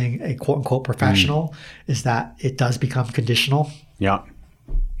becoming a quote unquote professional is that it does become conditional. Yeah.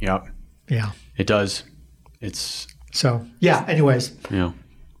 It does. Anyways.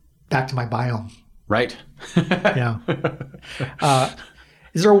 Back to my biome. Right.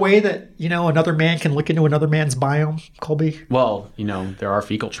 Is there a way that, another man can look into another man's biome, Colby? Well, there are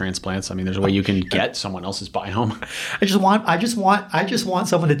fecal transplants. I mean, there's a way you can get someone else's biome. I just want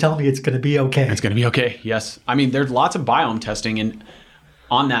someone to tell me it's going to be okay. It's going to be okay. Yes. I mean, there's lots of biome testing, and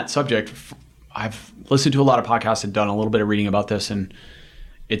on that subject, I've listened to a lot of podcasts and done a little bit of reading about this, and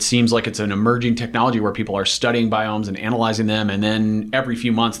it seems like it's an emerging technology where people are studying biomes and analyzing them, and then every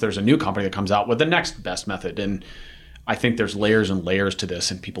few months there's a new company that comes out with the next best method. And I think there's layers and layers to this,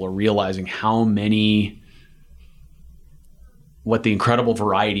 and people are realizing what the incredible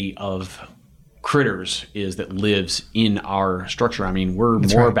variety of critters is that lives in our structure. I mean, we're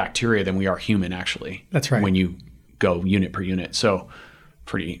more bacteria than we are human, actually. That's right. When you go unit per unit. So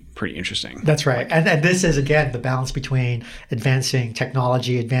pretty interesting. That's right. And this is, again, the balance between advancing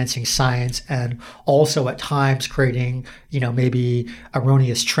technology, advancing science, and also at times creating, maybe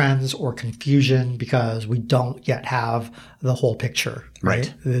erroneous trends or confusion because we don't yet have the whole picture.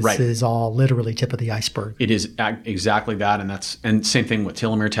 Right. This is all literally tip of the iceberg. It is exactly that. And same thing with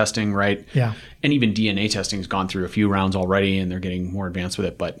telomere testing, right? Yeah. And even DNA testing has gone through a few rounds already, and they're getting more advanced with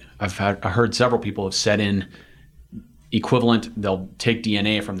it. But I heard several people have set in equivalent. They'll take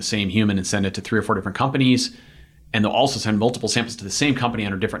DNA from the same human and send it to 3 or 4 different companies, and they'll also send multiple samples to the same company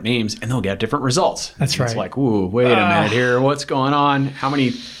under different names, and they'll get different results. That's right. It's like, ooh, wait a minute here. What's going on? How many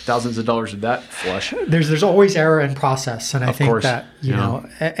thousands of dollars did that flush? There's always error in process, and I think course. that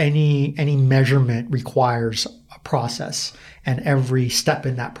any measurement requires a process, and every step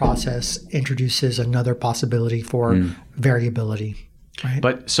in that process introduces another possibility for variability. Right.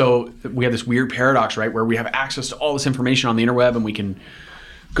 But so we have this weird paradox, right, where we have access to all this information on the interweb, and we can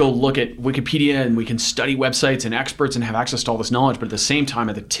go look at Wikipedia and we can study websites and experts and have access to all this knowledge. But at the same time,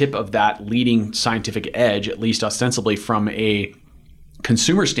 at the tip of that leading scientific edge, at least ostensibly from a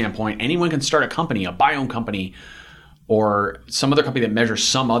consumer standpoint, anyone can start a company, a biome company, or some other company that measures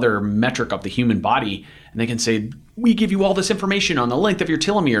some other metric of the human body, and they can say, we give you all this information on the length of your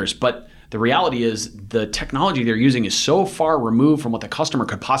telomeres. But the reality is the technology they're using is so far removed from what the customer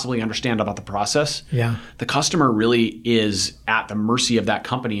could possibly understand about the process. Yeah. The customer really is at the mercy of that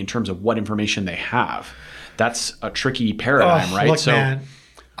company in terms of what information they have. That's a tricky paradigm, right? Look, man,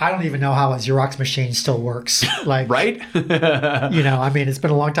 I don't even know how a Xerox machine still works. Like, right? I mean, it's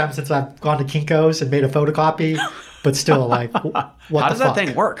been a long time since I've gone to Kinko's and made a photocopy, but still, like, what How does that fuck?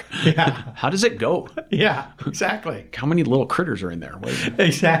 thing work? Yeah. How does it go? Yeah, exactly. How many little critters are in there?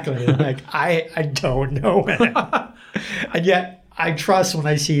 Exactly. Like, I don't know, man. And yet I trust when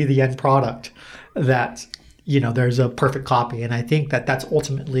I see the end product that, there's a perfect copy. And I think that that's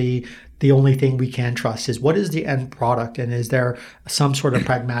ultimately the only thing we can trust is what is the end product, and is there some sort of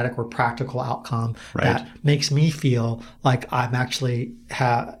pragmatic or practical outcome that makes me feel like I'm actually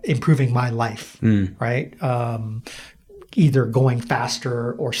improving my life, right? Either going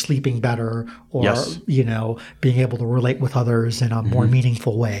faster or sleeping better or, being able to relate with others in a more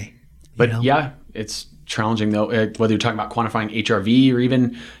meaningful way. But yeah, it's challenging though, whether you're talking about quantifying HRV or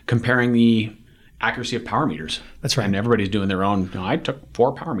even comparing the accuracy of power meters. That's right. And everybody's doing their own. I took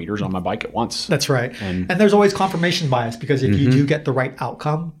 4 power meters on my bike at once. That's right. And there's always confirmation bias because if you do get the right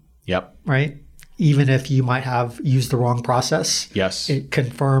outcome, right, even if you might have used the wrong process, it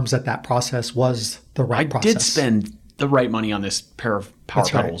confirms that process was the right process. I did spend the right money on this pair of power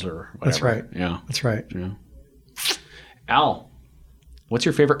pedals or whatever. That's right. Yeah. That's right. Yeah. Al, what's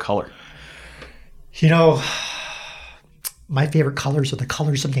your favorite color? My favorite colors are the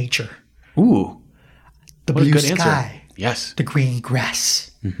colors of nature. Ooh. The blue sky. Answer. Yes. The green grass.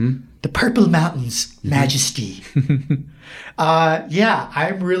 The purple mountains, majesty.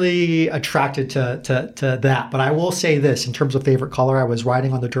 I'm really attracted to that. But I will say this, in terms of favorite color, I was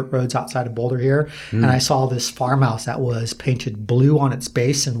riding on the dirt roads outside of Boulder here, and I saw this farmhouse that was painted blue on its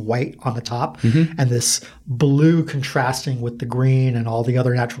base and white on the top, and this blue contrasting with the green and all the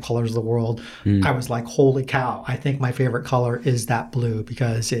other natural colors of the world. I was like, holy cow, I think my favorite color is that blue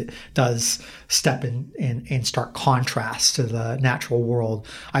because it does step in stark contrast to the natural world.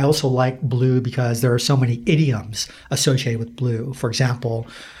 I also like blue because there are so many idioms associated with blue. For example,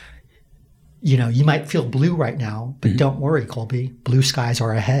 you might feel blue right now, but don't worry, Colby, blue skies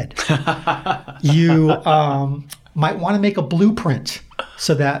are ahead. You might want to make a blueprint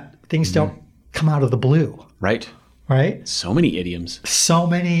so that things don't come out of the blue. Right. Right? So many idioms. So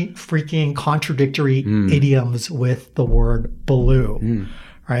many freaking contradictory idioms with the word blue.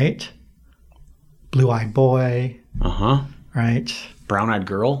 Right? Blue-eyed boy. Uh-huh. Right? Brown-eyed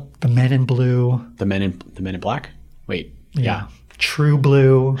girl. The men in blue. The men in black? Wait. Yeah. True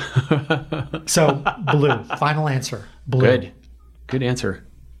blue. So blue. Final answer. Blue. Good answer.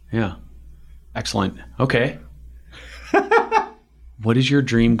 Yeah. Excellent. Okay. What is your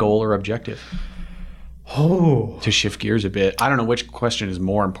dream goal or objective? Oh, To shift gears a bit, I don't know which question is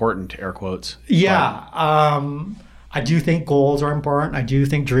more important, air quotes. yeah. I do think goals are important. I do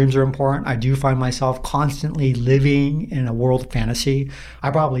think dreams are important. I do find myself constantly living in a world of fantasy.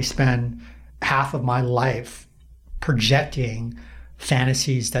 I probably spend half of my life projecting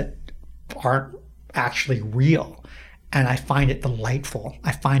fantasies that aren't actually real. And I find it delightful.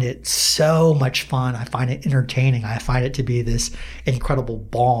 I find it so much fun. I find it entertaining. I find it to be this incredible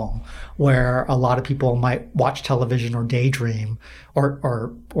balm where a lot of people might watch television or daydream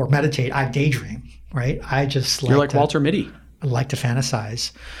or meditate. I daydream, right? I just You're like Walter Mitty. I like to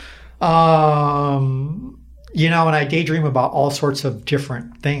fantasize. And I daydream about all sorts of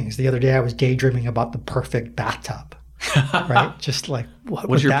different things. The other day I was daydreaming about the perfect bathtub, right? Just like, What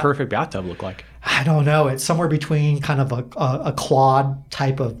does your perfect bathtub look like? I don't know. It's somewhere between kind of a Claude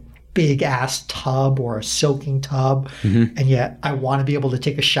type of big ass tub or a soaking tub. And yet I want to be able to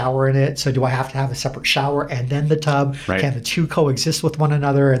take a shower in it. So do I have to have a separate shower and then the tub? Right. Can the two coexist with one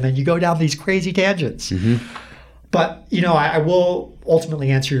another? And then you go down these crazy tangents. But, I will ultimately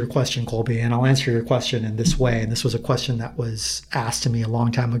answer your question, Colby, and I'll answer your question in this way. And this was a question that was asked to me a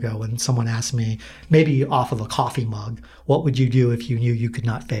long time ago when someone asked me, maybe off of a coffee mug, what would you do if you knew you could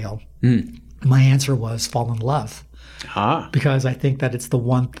not fail? My answer was fall in love. Because I think that it's the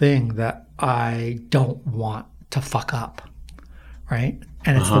one thing that I don't want to fuck up, right?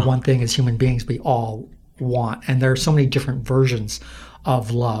 And it's the one thing as human beings we all want. And there are so many different versions of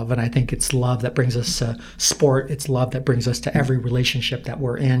love. And I think it's love that brings us to sport. It's love that brings us to every relationship that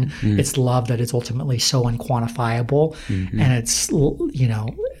we're in. It's love that is ultimately so unquantifiable. And it's, now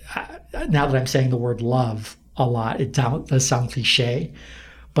that I'm saying the word love a lot, it does sound cliche,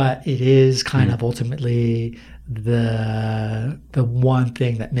 but it is kind of ultimately the one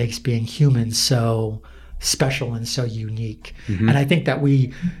thing that makes being human so special and so unique. And I think that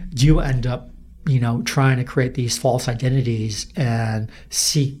we do end up, trying to create these false identities and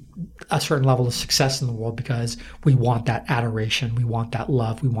seek a certain level of success in the world because we want that adoration, we want that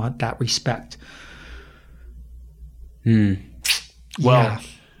love, we want that respect. Well,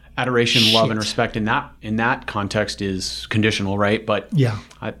 adoration, love, and respect in that context is conditional, right? But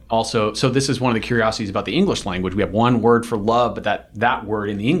so this is one of the curiosities about the English language. We have one word for love, but that word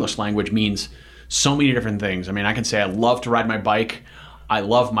in the English language means so many different things. I mean, I can say I love to ride my bike. I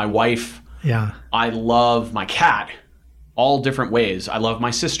love my wife. I love my cat, all different ways. I love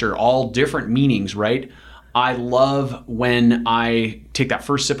my sister, all different meanings, right? I love when I take that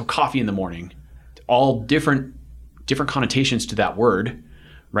first sip of coffee in the morning, all different connotations to that word,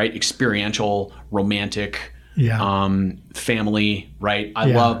 right? Experiential, romantic, family, right? I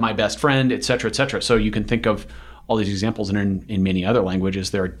love my best friend, et cetera, et cetera. So you can think of all these examples, and in many other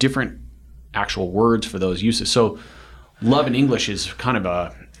languages, there are different actual words for those uses. So love in English is kind of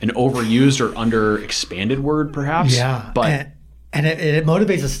an overused or under expanded word, perhaps. But and it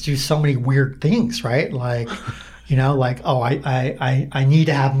motivates us to do so many weird things, right? Like, I need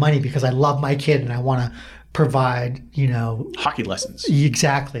to have money because I love my kid and I want to provide, hockey lessons.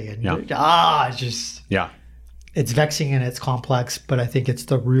 Exactly. And it's vexing and it's complex, but I think it's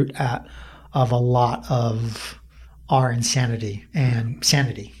the root of a lot of our insanity and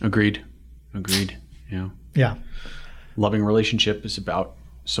sanity. Agreed. Yeah. Loving relationship is about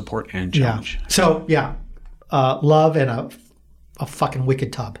support and challenge. So love and a fucking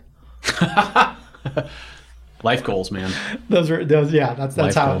wicked tub. Life goals, man. That's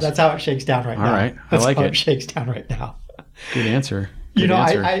how it shakes down right now. All right. I like it. It shakes down right now. Good answer.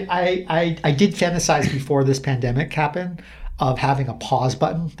 I did fantasize before this pandemic happened of having a pause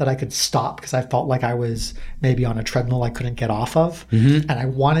button that I could stop because I felt like I was maybe on a treadmill I couldn't get off of. And I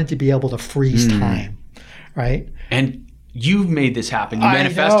wanted to be able to freeze time, right? And you made this happen. You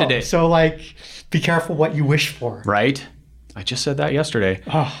manifested it. So be careful what you wish for. Right? I just said that yesterday.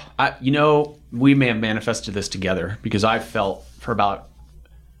 We may have manifested this together because I felt for about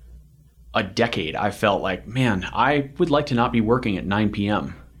a decade, I felt like, man, I would like to not be working at 9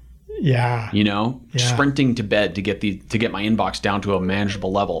 p.m. Sprinting to bed to get my inbox down to a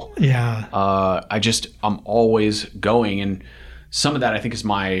manageable level. I'm always going, and some of that I think is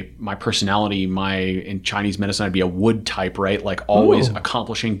my personality. In Chinese medicine, I'd be a wood type, right? Like always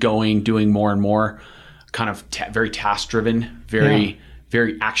accomplishing, going, doing more and more, kind of very task driven, very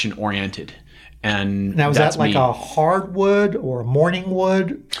action oriented. And now, is that like a hardwood or a morning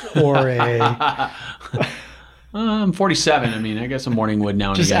wood or a? I'm 47. I mean, I guess a morning wood now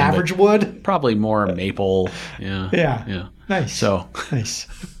and just again. Just average wood? Probably more maple. Yeah. Nice. So nice.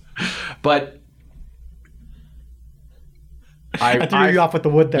 But I threw you off with the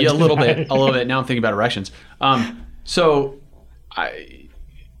wood there. Yeah, a little bit. Now I'm thinking about erections. So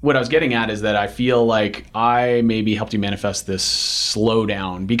what I was getting at is that I feel like I maybe helped you manifest this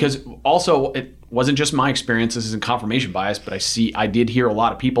slowdown, because also it wasn't just my experience. This isn't confirmation bias, but I did hear a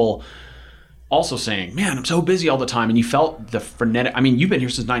lot of people also saying, man, I'm so busy all the time. And you felt the frenetic, I mean, you've been here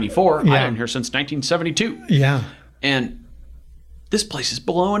since 94. Yeah. I've been here since 1972. Yeah. And this place is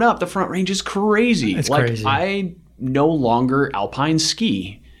blowing up. The Front Range is crazy. It's like, crazy. I no longer alpine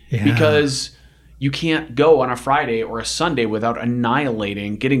ski Yeah. because you can't go on a Friday or a Sunday without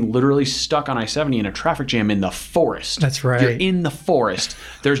annihilating, getting literally stuck on I-70 in a traffic jam in the forest. That's right. You're in the forest.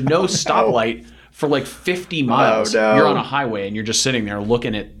 There's no stoplight for like 50 miles. Oh, no. You're on a highway and you're just sitting there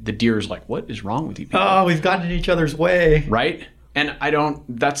looking at the deers like, what is wrong with you people? Oh, we've gotten in each other's way. Right? And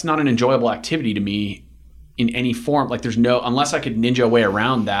that's not an enjoyable activity to me in any form. Like unless I could ninja a way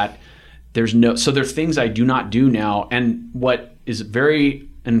around that, so there's things I do not do now. And what is very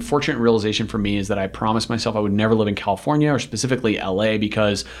unfortunate realization for me is that I promised myself I would never live in California, or specifically LA,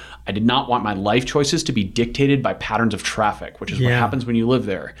 because I did not want my life choices to be dictated by patterns of traffic, which is what happens when you live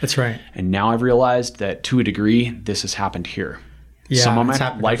there. That's right. And now I've realized that to a degree, this has happened here. Yeah, Some of my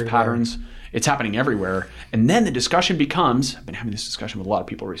life everywhere. patterns, it's happening everywhere. And then the discussion becomes, I've been having this discussion with a lot of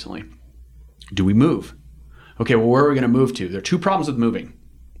people recently. Do we move? Okay, well, where are we going to move to? There are two problems with moving.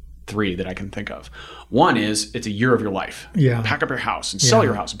 3 that I can think of. One is it's a year of your life. Yeah. Pack up your house and sell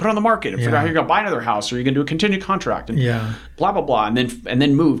your house and put it on the market and figure out how you're going to buy another house, or you're going to do a continued contract and blah, blah, blah. And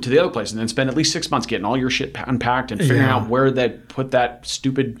then move to the other place and then spend at least 6 months getting all your shit unpacked and figuring out where put that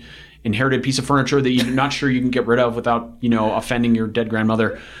stupid inherited piece of furniture that you're not sure you can get rid of without, offending your dead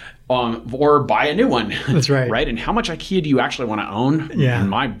grandmother. Or buy a new one. That's right. Right? And how much IKEA do you actually want to own? Yeah. In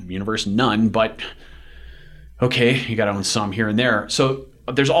my universe, none. But okay, you got to own some here and there. So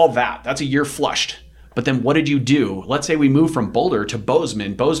there's all that. That's a year flushed. But then what did you do? Let's say we move from Boulder to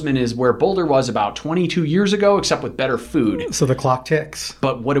Bozeman. Bozeman is where Boulder was about 22 years ago, except with better food. So the clock ticks.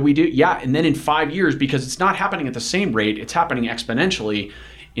 But what do we do? Yeah, and then in 5 years, because it's not happening at the same rate, it's happening exponentially.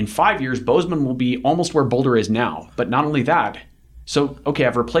 In 5 years, Bozeman will be almost where Boulder is now. But not only that, so, okay,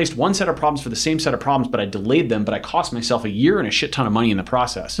 I've replaced one set of problems for the same set of problems, but I delayed them, but I cost myself a year and a shit ton of money in the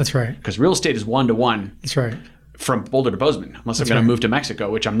process. That's right. Because real estate is 1-to-1. That's right. From Boulder to Bozeman, unless I'm going to move to Mexico,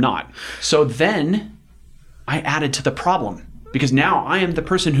 which I'm not. So then I added to the problem, because now I am the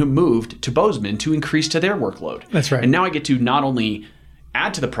person who moved to Bozeman to increase to their workload. That's right. And now I get to not only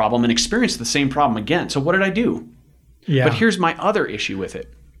add to the problem and experience the same problem again. So what did I do? Yeah. But here's my other issue with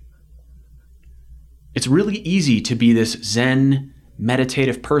it. It's really easy to be this Zen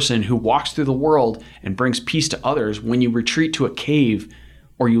meditative person who walks through the world and brings peace to others when you retreat to a cave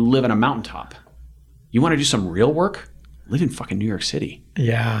or you live on a mountaintop. You want to do some real work? Live in fucking New York City.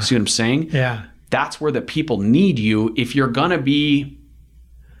 Yeah. See what I'm saying? Yeah. That's where the people need you. If you're going to be,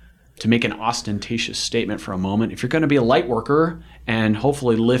 to make an ostentatious statement for a moment, if you're going to be a light worker and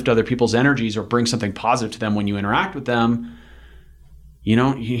hopefully lift other people's energies or bring something positive to them when you interact with them, you're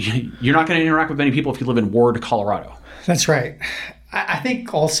not going to interact with many people if you live in Ward, Colorado. That's right. I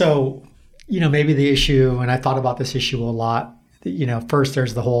think also, maybe the issue, and I thought about this issue a lot, first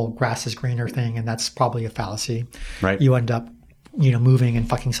there's the whole grass is greener thing, and that's probably a fallacy. Right. You end up, moving and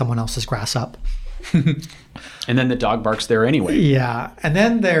fucking someone else's grass up. And then the dog barks there anyway. Yeah. And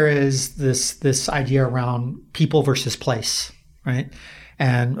then there is this idea around people versus place, right?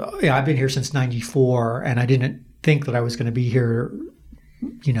 And I've been here since 94, and I didn't think that I was going to be here,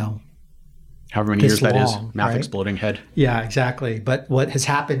 however many this years that is. long, Mouth right? exploding head. Yeah, exactly. But what has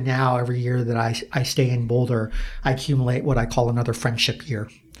happened now, every year that I stay in Boulder, I accumulate what I call another friendship year.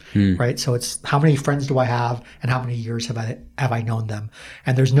 Right. So it's how many friends do I have and how many years have I known them?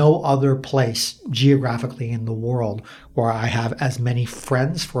 And there's no other place geographically in the world where I have as many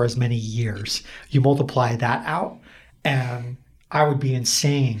friends for as many years. You multiply that out and I would be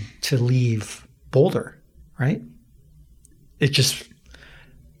insane to leave Boulder, right? It just,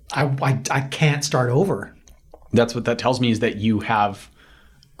 I can't start over. That's what that tells me, is that you have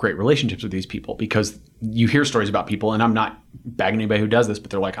great relationships with these people, because you hear stories about people, and I'm not bagging anybody who does this,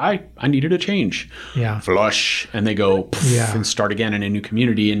 but they're like, I needed a change. Yeah. Flush. And they go and start again in a new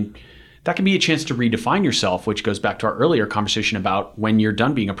community. And that can be a chance to redefine yourself, which goes back to our earlier conversation about when you're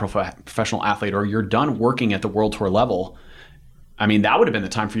done being a professional athlete or you're done working at the world tour level. I mean, that would have been the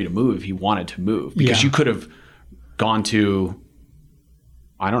time for you to move if you wanted to move, because you could have gone to,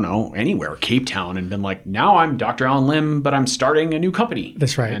 I don't know, anywhere, Cape Town, and been like, now I'm Dr. Alan Lim, but I'm starting a new company.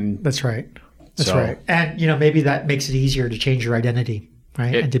 That's right. And That's right. And, maybe that makes it easier to change your identity.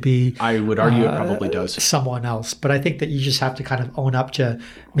 right? And to be, I would argue it probably does. Someone else. But I think that you just have to kind of own up to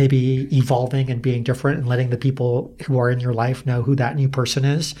maybe evolving and being different and letting the people who are in your life know who that new person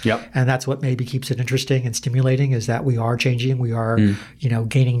is. Yep. And that's what maybe keeps it interesting and stimulating, is that we are changing. We are,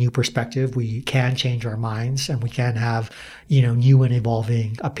 gaining new perspective. We can change our minds, and we can have, new and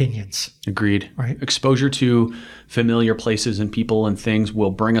evolving opinions. Agreed. Right. Exposure to familiar places and people and things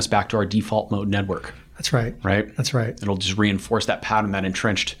will bring us back to our default mode network. That's right. Right? That's right. It'll just reinforce that pattern, that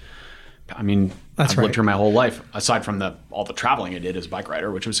entrenched. I mean, That's I've right. lived here my whole life, aside from all the traveling I did as a bike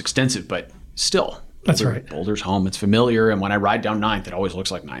rider, which was extensive, but still. That's right. Boulder's home. It's familiar. And when I ride down 9th, it always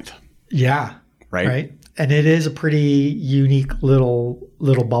looks like 9th. Yeah. Right? And it is a pretty unique little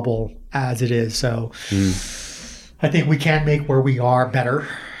bubble as it is. So I think we can make where we are better.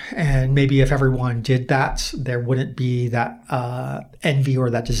 And maybe if everyone did that, there wouldn't be that envy or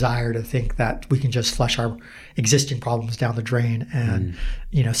that desire to think that we can just flush our existing problems down the drain and,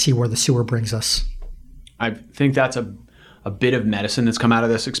 see where the sewer brings us. I think that's a bit of medicine that's come out of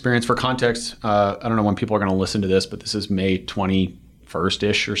this experience. For context, I don't know when people are going to listen to this, but this is May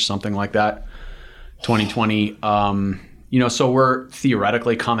 21st-ish or something like that, 2020. So we're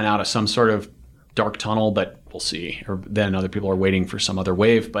theoretically coming out of some sort of dark tunnel, but we'll see. Or then other people are waiting for some other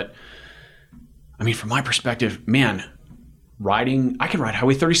wave. But I mean, from my perspective, man, I can ride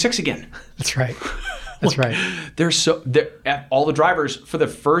Highway 36 again. That's right. That's right. All the drivers for the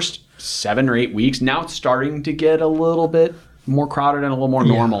first 7 or 8 weeks, now it's starting to get a little bit more crowded and a little more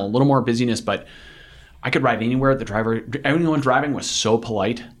normal, a little more busyness, but I could ride anywhere. Everyone driving was so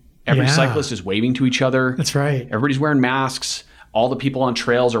polite. Every cyclist is waving to each other. That's right. Everybody's wearing masks. All the people on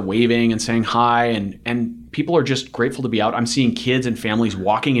trails are waving and saying hi, and people are just grateful to be out. I'm seeing kids and families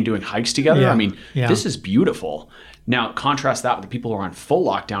walking and doing hikes together. Yeah. I mean, this is beautiful. Now, contrast that with the people who are on full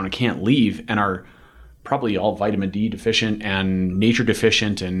lockdown and can't leave and are probably all vitamin D deficient and nature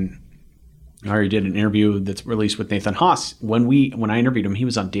deficient. And I already did an interview that's released with Nathan Haas. When I interviewed him, he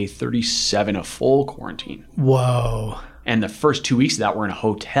was on day 37 of full quarantine. Whoa. And the first 2 weeks of that were in a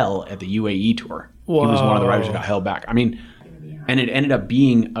hotel at the UAE tour. Whoa. He was one of the riders who got held back. I mean, and it ended up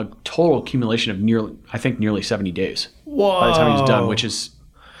being a total accumulation of nearly 70 days. Whoa. By the time he was done, which is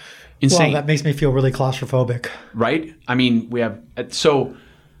insane. Well, that makes me feel really claustrophobic. Right? I mean, so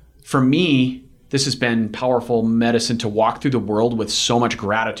for me, this has been powerful medicine to walk through the world with so much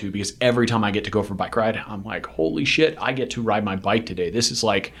gratitude, because every time I get to go for a bike ride, I'm like, holy shit, I get to ride my bike today. This is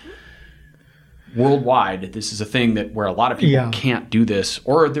like worldwide. This is a thing where a lot of people can't do this.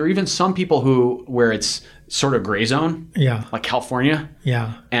 Or there are even some people where it's sort of gray zone, like California.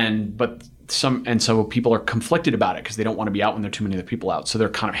 Yeah. So people are conflicted about it because they don't want to be out when there are too many other people out. So they're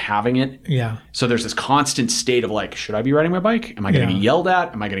kind of having it. Yeah. So there's this constant state of like, should I be riding my bike? Am I going to get yelled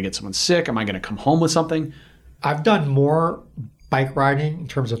at? Am I going to get someone sick? Am I going to come home with something? I've done more bike riding in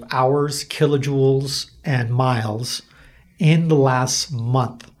terms of hours, kilojoules, and miles in the last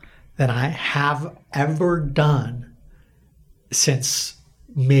month than I have ever done since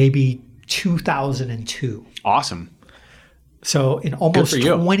maybe 2002. Awesome. So in almost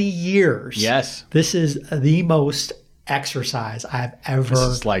 20 years, yes, this is the most exercise I've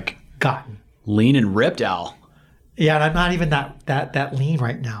ever gotten. Lean and ripped, Al. Yeah, and I'm not even that lean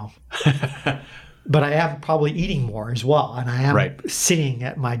right now. But I am probably eating more as well, and I am sitting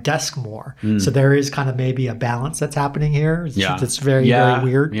at my desk more. So there is kind of maybe a balance that's happening here. It's very, very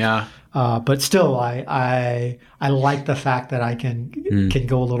weird. Yeah. But still, I like the fact that I can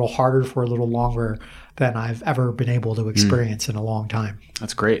go a little harder for a little longer than I've ever been able to experience in a long time.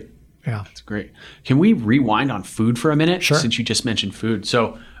 That's great. Yeah. That's great. Can we rewind on food for a minute? Sure. Since you just mentioned food.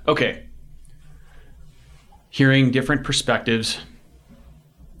 So, okay. Hearing different perspectives.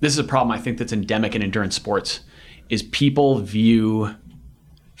 This is a problem I think that's endemic in endurance sports, is people view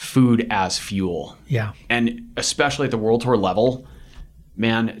food as fuel. Yeah. And especially at the World Tour level,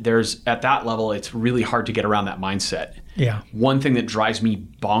 man, at that level, it's really hard to get around that mindset. Yeah. One thing that drives me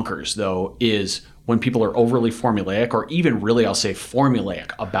bonkers, though, is when people are overly formulaic, or even really, I'll say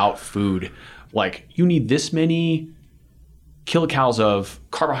formulaic about food. Like, you need this many kilocalories of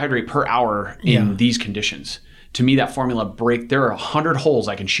carbohydrate per hour in these conditions. To me, that formula there are 100 holes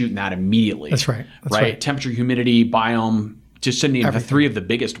I can shoot in that immediately. That's right. That's right. Temperature, humidity, biome, just to name the 3 of the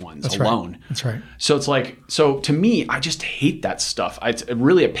biggest ones alone. Right. That's right. So it's like, to me, I just hate that stuff. It's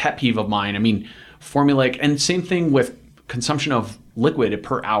really a pet peeve of mine. I mean, formulaic, and same thing with consumption of liquid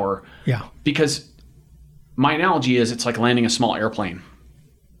per hour. Yeah. Because my analogy is it's like landing a small airplane,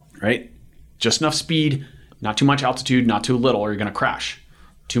 right? Just enough speed, not too much altitude, not too little, or you're going to crash.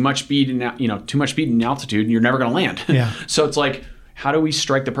 Too much speed in altitude, and you're never going to land. Yeah. So it's like, how do we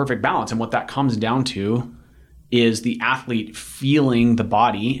strike the perfect balance? And what that comes down to is the athlete feeling the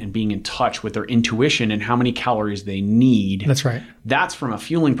body and being in touch with their intuition and how many calories they need. That's right. That's from a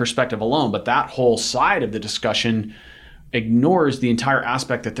fueling perspective alone. But that whole side of the discussion ignores the entire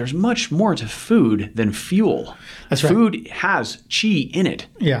aspect that there's much more to food than fuel. That's right. Food has chi in it.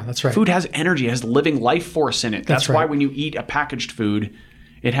 Yeah, that's right. Food has energy, has living life force in it. That's right. why when you eat a packaged food,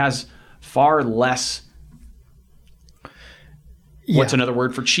 it has far less. What's another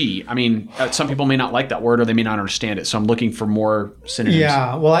word for chi? I mean, some people may not like that word or they may not understand it. So I'm looking for more synonyms.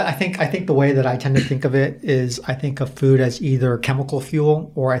 Yeah, well, I think the way that I tend to think of it is I think of food as either chemical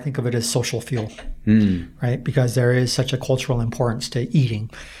fuel or I think of it as social fuel, right? Because there is such a cultural importance to eating.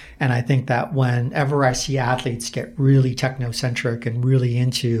 And I think that whenever I see athletes get really technocentric and really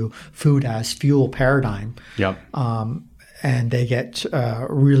into food as fuel paradigm, Yep. And they get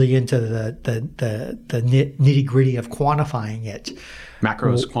really into the nitty gritty of quantifying it.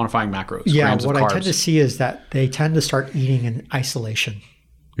 Macros, quantifying macros. Yeah, grams what of I carbs. tend to see is that they tend to start eating in isolation,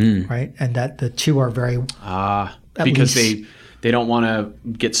 right? And that the two are very because they don't want to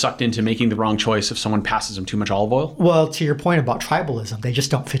get sucked into making the wrong choice if someone passes them too much olive oil. well. To your point about tribalism, they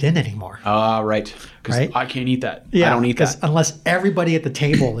just don't fit in anymore. Right. Because Right? I can't eat that. Yeah, I don't eat that. unless everybody at the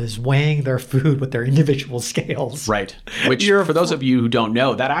table is weighing their food with their individual scales. Right. Which, for those of you who don't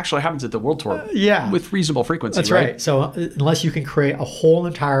know, that actually happens at the World Tour. Yeah. With reasonable frequency. That's right. So unless you can create a whole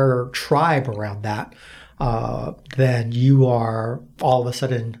entire tribe around that, then you are all of a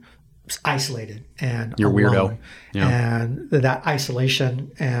sudden isolated and You're alone. weirdo. Yeah. And that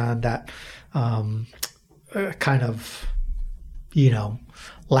isolation and that kind of,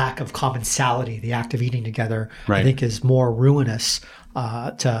 lack of commensality, the act of eating together, I Right. think is more ruinous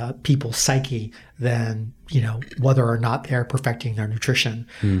to people's psyche than, whether or not they're perfecting their nutrition.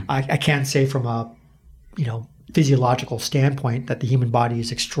 I can say from a, physiological standpoint that the human body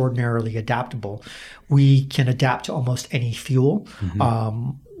is extraordinarily adaptable. We can adapt to almost any fuel.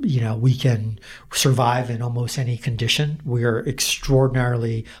 We can survive in almost any condition. We're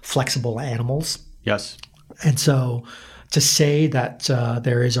extraordinarily flexible animals. Yes. And so to say that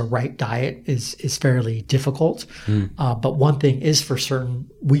there is a right diet is fairly difficult. But one thing is for certain,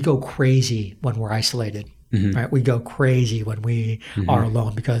 we go crazy when we're isolated. Right? We go crazy when we are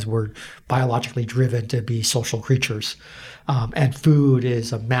alone because we're biologically driven to be social creatures. And food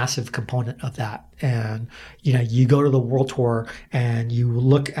is a massive component of that. And, you go to the World Tour and you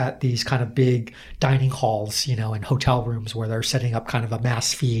look at these kind of big dining halls, in hotel rooms where they're setting up kind of a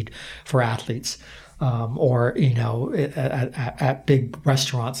mass feed for athletes. Or at big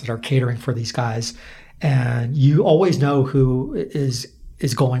restaurants that are catering for these guys. And you always know who is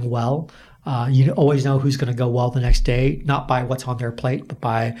going well. You always know who's going to go well the next day, not by what's on their plate, but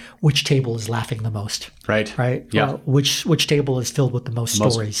by which table is laughing the most. Right. Right. Yeah. Which table is filled with the most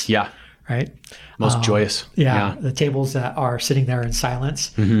stories. Yeah. Right. Most joyous. Yeah. The tables that are sitting there in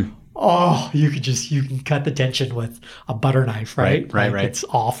silence. Oh, you can cut the tension with a butter knife. Right. Right. It's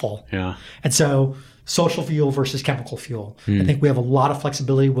awful. Yeah. And so social fuel versus chemical fuel. I think we have a lot of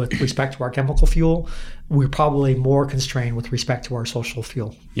flexibility with respect to our chemical fuel. We're probably more constrained with respect to our social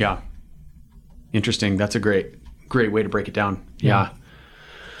fuel. Yeah. Interesting. That's a great way to break it down. Yeah.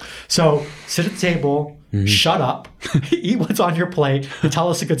 So sit at the table, shut up, eat what's on your plate, and tell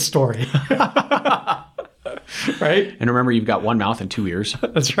us a good story. Right? And remember, you've got one mouth and two ears.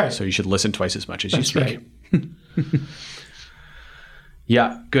 That's right. So you should listen twice as much as you speak. Right.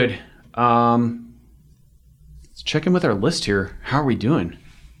 Yeah. Good. Let's check in with our list here. How are we doing?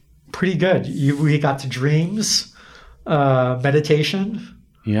 Pretty good. We got to dreams, meditation.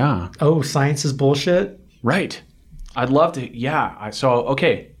 Yeah. Oh, science is bullshit. Right. I'd love to. Yeah.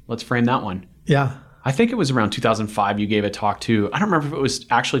 Okay. Let's frame that one. Yeah. I think it was around 2005 you gave a talk to, I don't remember if it was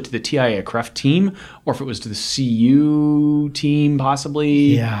actually to the TIA-CREF team or if it was to the CU team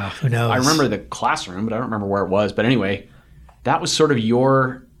possibly. Yeah. Who knows? I remember the classroom, but I don't remember where it was. But anyway, that was sort of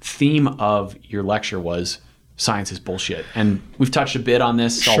your theme of your lecture was science is bullshit. And we've touched a bit on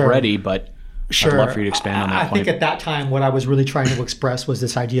this already, but Sure. I'd love for you to expand on that I point. think at that time, what I was really trying to express was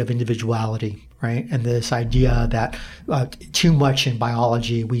this idea of individuality, right? And this idea that too much in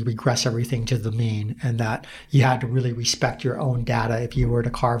biology, we regress everything to the mean, and that you had to really respect your own data if you were to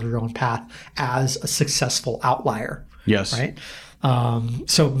carve your own path as a successful outlier. Yes. Right?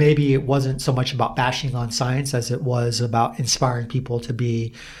 So maybe it wasn't so much about bashing on science as it was about inspiring people to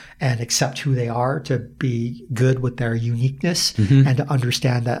be and accept who they are, to be good with their uniqueness, and to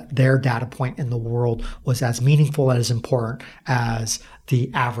understand that their data point in the world was as meaningful and as important as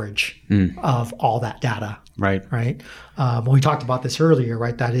the average of all that data Right. Right. When we talked about this earlier,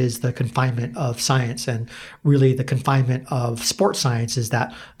 right, that is the confinement of science, and really the confinement of sports science is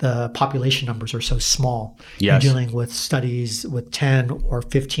that the population numbers are so small. Yes. You're dealing with studies with 10 or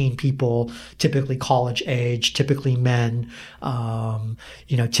 15 people, typically college age, typically men,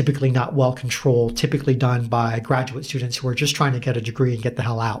 typically not well controlled, typically done by graduate students who are just trying to get a degree and get the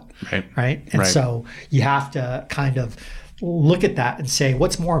hell out. Right. And so you have to kind of look at that and say,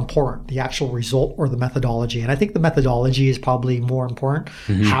 what's more important, the actual result or the methodology? And I think the methodology is probably more important.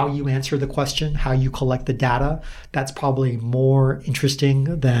 How you answer the question, how you collect the data, that's probably more interesting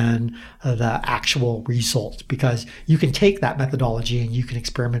than the actual result, because you can take that methodology and you can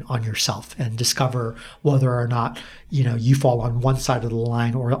experiment on yourself and discover whether or not, you fall on one side of the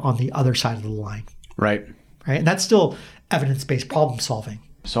line or on the other side of the line. Right. And that's still evidence-based problem solving.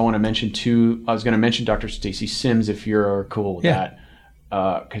 So I want to mention I was going to mention Dr. Stacy Sims, if you're cool with that,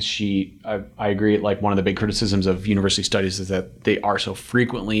 because I agree. Like, one of the big criticisms of university studies is that they are so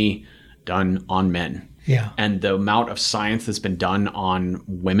frequently done on men. Yeah. And the amount of science that's been done on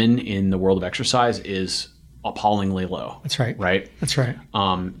women in the world of exercise is appallingly low. That's right. Right. That's right.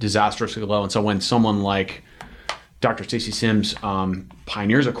 Disastrously low. And so when someone like Dr. Stacy Sims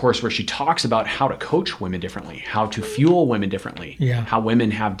pioneers a course where she talks about how to coach women differently, how to fuel women differently, how women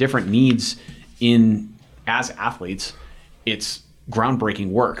have different needs as athletes. It's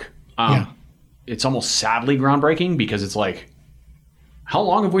groundbreaking work. It's almost sadly groundbreaking, because it's like, how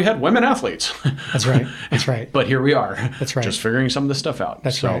long have we had women athletes? That's right. That's right. But here we are. That's right. Just figuring some of this stuff out.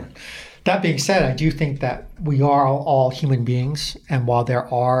 That's right. That being said, I do think that we are all human beings, and while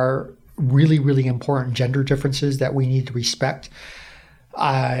there are really, really important gender differences that we need to respect,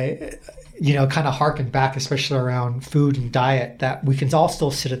 I kind of harken back, especially around food and diet, that we can all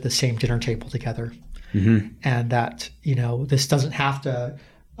still sit at the same dinner table together. And that, this doesn't have to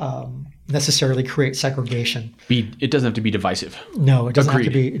necessarily create segregation. It doesn't have to be divisive. No, it doesn't have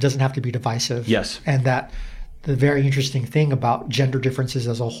to be. It doesn't have to be divisive. Yes. And that the very interesting thing about gender differences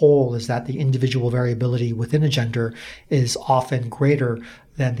as a whole is that the individual variability within a gender is often greater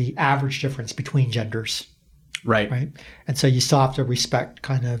than the average difference between genders. Right. And so you still have to respect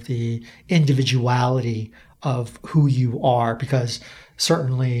kind of the individuality of who you are, because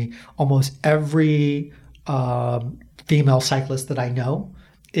certainly almost every female cyclist that I know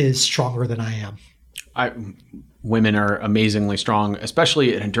is stronger than I am. Women are amazingly strong,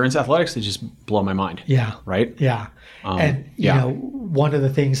 especially in endurance athletics. They just blow my mind. Yeah. Right? Yeah. And, one of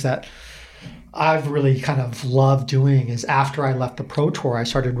the things that I've really kind of loved doing is, after I left the Pro Tour, I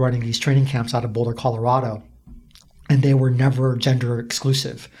started running these training camps out of Boulder, Colorado. And they were never gender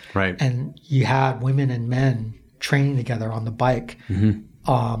exclusive. Right. And you had women and men training together on the bike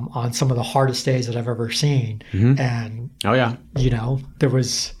on some of the hardest days that I've ever seen. And, there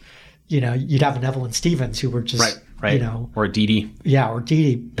was, you'd have an Evelyn Stevens who were just, right. Or a Dee. Yeah, or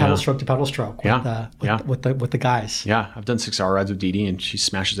Dee, pedal stroke to pedal stroke with the guys. Yeah, I've done 6-hour rides with Dee, and she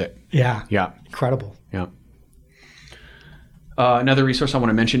smashes it. Yeah. Yeah. Incredible. Yeah. Another resource I want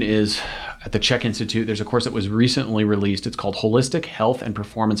to mention is at the Czech Institute. There's a course that was recently released. It's called Holistic Health and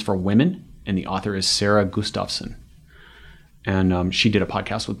Performance for Women, and the author is Sarah Gustafsson. And she did a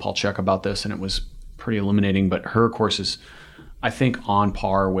podcast with Paul Chek about this, and it was pretty illuminating. But her course is, I think, on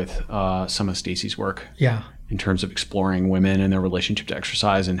par with some of Stacy's work. Yeah. In terms of exploring women and their relationship to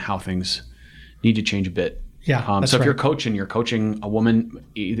exercise and how things need to change a bit. Yeah. So if you're coaching a woman,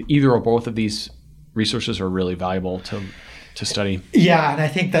 either or both of these resources are really valuable to study. Yeah, and I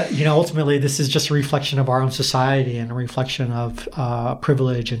think that, ultimately this is just a reflection of our own society and a reflection of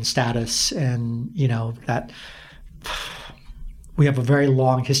privilege and status, and, that we have a very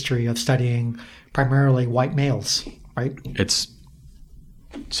long history of studying primarily white males, right? It's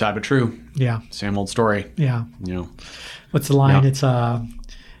sad but true. Yeah. Same old story. Yeah. What's the line? It's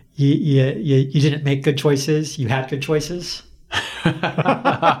you didn't make good choices, you had good choices.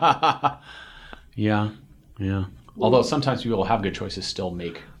 Yeah. Although sometimes people have good choices still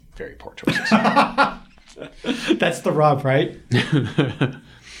make very poor choices. That's the rub, right?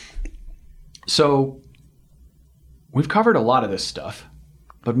 So we've covered a lot of this stuff,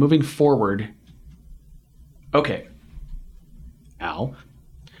 but moving forward, okay, Al,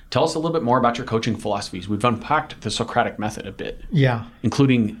 tell us a little bit more about your coaching philosophies. We've unpacked the Socratic method a bit. Yeah.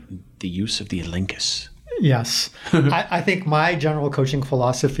 Including the use of the Elenchus. Yes. I think my general coaching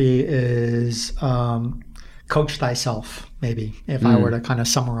philosophy is coach thyself, maybe, if I were to kind of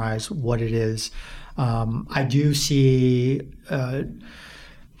summarize what it is. I do see,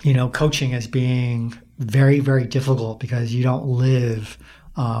 coaching as being very, very difficult, because you don't live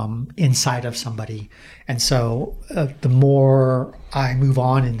inside of somebody. And so the more I move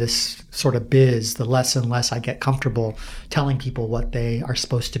on in this sort of biz, the less and less I get comfortable telling people what they are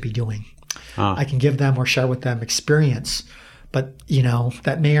supposed to be doing. I can give them or share with them experience, but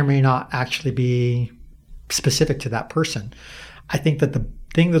that may or may not actually be specific to that person. I think that the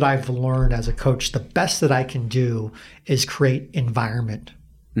thing that I've learned as a coach, the best that I can do is create environment,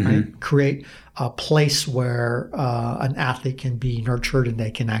 right? Create a place where an athlete can be nurtured and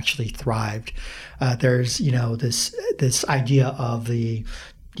they can actually thrive. There's, this idea of the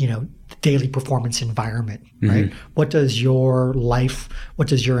daily performance environment, right? What does your life, what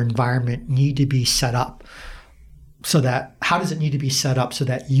does your environment need to be set up how does it need to be set up so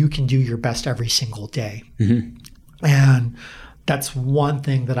that you can do your best every single day? And that's one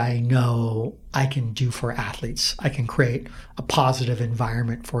thing that I know I can do for athletes. I can create a positive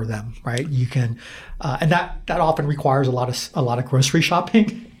environment for them, right? You can, and that often requires a lot of grocery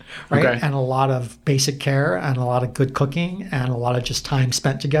shopping, right? Okay. And a lot of basic care and a lot of good cooking and a lot of just time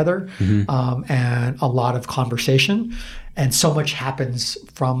spent together, and a lot of conversation. And so much happens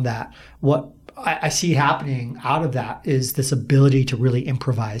from that. What I see happening out of that is this ability to really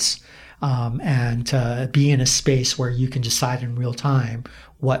improvise. And to be in a space where you can decide in real time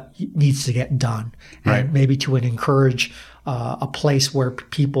what needs to get done, and maybe to encourage a place where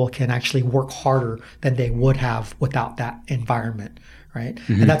people can actually work harder than they would have without that environment, right?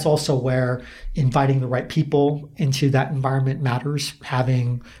 And that's also where inviting the right people into that environment matters.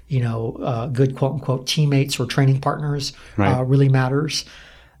 Having good quote unquote teammates or training partners really matters.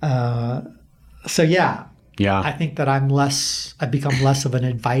 So yeah, I think that I've become less of an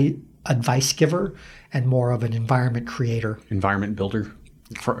advice giver and more of an environment creator, environment builder,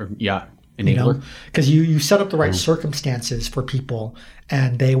 enabler. Because you set up the right circumstances for people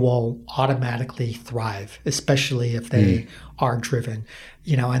and they will automatically thrive, especially if they are driven,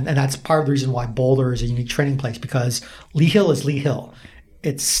 and that's part of the reason why Boulder is a unique training place, because Lee Hill is Lee Hill.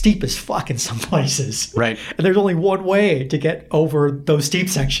 It's steep as fuck in some places. Right. And there's only one way to get over those steep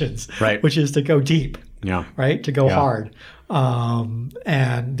sections, which is to go deep. Yeah. Right. To go hard.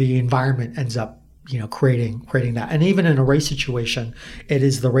 And the environment ends up, creating that. And even in a race situation, it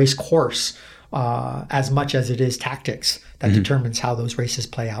is the race course, as much as it is tactics that determines how those races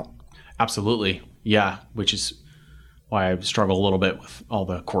play out. Absolutely. Yeah. Which is why I struggle a little bit with all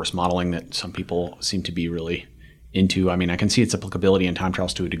the course modeling that some people seem to be really into. I mean, I can see its applicability in time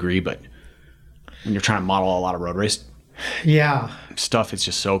trials to a degree, but when you're trying to model a lot of road race stuff, it's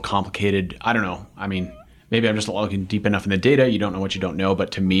just so complicated. I don't know. I mean, maybe I'm just looking deep enough in the data. You don't know what you don't know.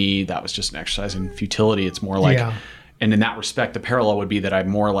 But to me, that was just an exercise in futility. It's more like, and in that respect, the parallel would be that I'm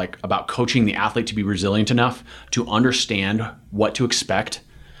more like about coaching the athlete to be resilient enough to understand what to expect.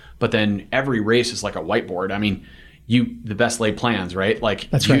 But then every race is like a whiteboard. I mean, the best laid plans, right? Like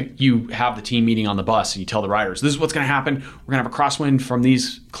you have the team meeting on the bus and you tell the riders, this is what's going to happen. We're going to have a crosswind from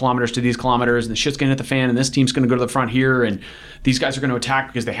these kilometers to these kilometers, and the shit's going to hit the fan, and this team's going to go to the front here, and these guys are going to attack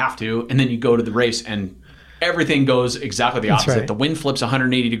because they have to. And then you go to the race and everything goes exactly the opposite. The wind flips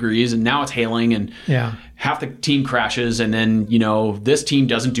 180 degrees and now it's hailing, and half the team crashes, and then, this team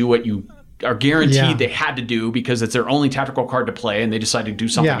doesn't do what you are guaranteed they had to do because it's their only tactical card to play, and they decide to do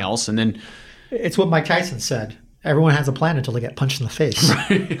something else. And then it's what Mike Tyson said. Everyone has a plan until they get punched in the face.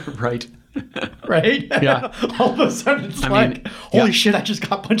 Right. Right? Yeah. All of a sudden it's holy shit, I just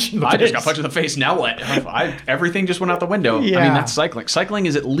got punched in the face. I just got punched in the face. Now what? Everything just went out the window. Yeah. I mean, that's cycling. Cycling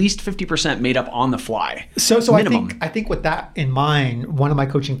is at least 50% made up on the fly. So I think with that in mind, one of my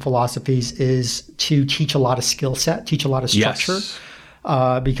coaching philosophies is to teach a lot of skill set, teach a lot of structure. Yes.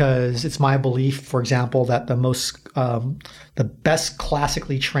 Because it's my belief, for example, that the best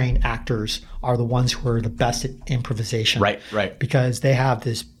classically trained actors are the ones who are the best at improvisation. Right. Because they have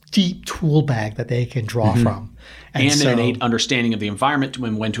this deep tool bag that they can draw from. And an innate understanding of the environment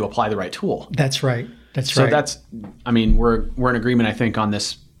and when to apply the right tool. That's right. So we're in agreement, I think, on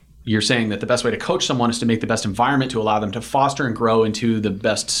this. You're saying that the best way to coach someone is to make the best environment to allow them to foster and grow into the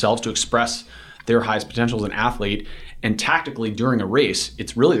best selves, to express their highest potential as an athlete. And tactically during a race,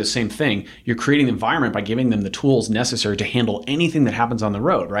 it's really the same thing. You're creating the environment by giving them the tools necessary to handle anything that happens on the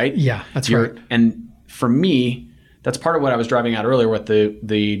road, right? Yeah, that's right. And for me, that's part of what I was driving at earlier with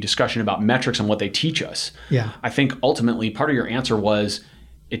the discussion about metrics and what they teach us. Yeah. I think ultimately part of your answer was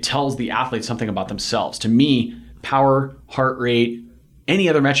it tells the athlete something about themselves. To me, power, heart rate, any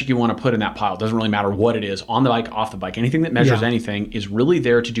other metric you want to put in that pile, doesn't really matter what it is, on the bike, off the bike, anything that measures anything is really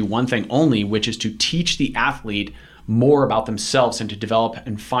there to do one thing only, which is to teach the athlete more about themselves and to develop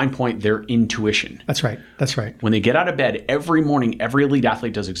and fine point their intuition. That's right. That's right. When they get out of bed every morning, every elite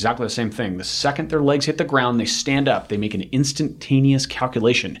athlete does exactly the same thing. The second their legs hit the ground, they stand up, they make an instantaneous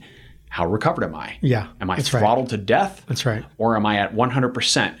calculation. How recovered am I? Yeah. Am I that's throttled to death? That's right. Or am I at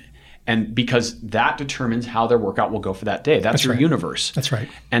 100%? And because that determines how their workout will go for that day. That's your universe. That's right.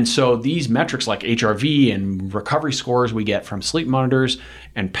 And so these metrics like HRV and recovery scores we get from sleep monitors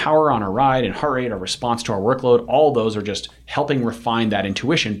and power on a ride and heart rate, our response to our workload, all those are just helping refine that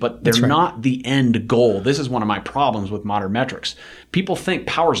intuition, but they're not the end goal. This is one of my problems with modern metrics. People think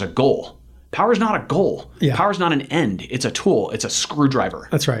power's a goal. Power's not a goal. Yeah. Power's not an end. It's a tool. It's a screwdriver.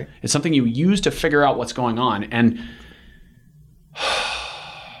 That's right. It's something you use to figure out what's going on. And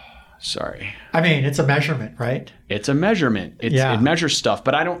sorry. I mean, it's a measurement, right? It's a measurement. It measures stuff,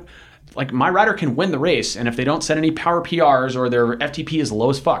 but I don't, like my rider can win the race, and if they don't set any power PRs or their FTP is low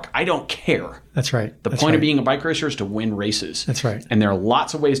as fuck, I don't care. That's right. The point of being a bike racer is to win races. That's right. And there are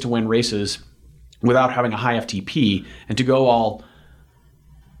lots of ways to win races without having a high FTP. And to go all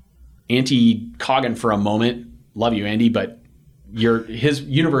anti-Coggin for a moment, love you, Andy, but his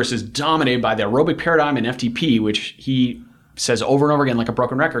universe is dominated by the aerobic paradigm and FTP, which he says over and over again like a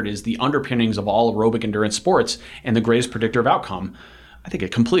broken record is the underpinnings of all aerobic endurance sports and the greatest predictor of outcome. I think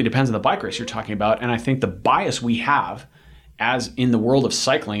it completely depends on the bike race you're talking about. And I think the bias we have as in the world of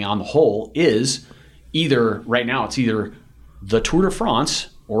cycling on the whole is either right now, it's either the Tour de France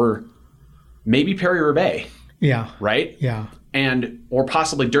or maybe Paris-Roubaix. Yeah. Right? Yeah. Or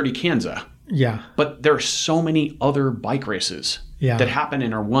possibly Dirty Kanza. Yeah. But there are so many other bike races that happen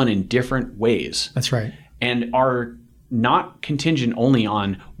and are won in different ways. That's right. And are not contingent only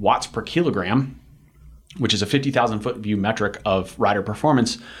on watts per kilogram, which is a 50,000 foot view metric of rider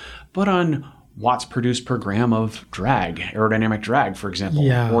performance, but on watts produced per gram of drag, aerodynamic drag, for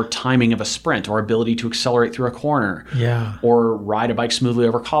example, or timing of a sprint, or ability to accelerate through a corner, or ride a bike smoothly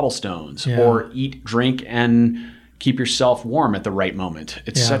over cobblestones, or eat, drink, and keep yourself warm at the right moment,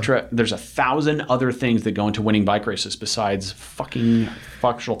 etc. There's 1,000 other things that go into winning bike races besides fucking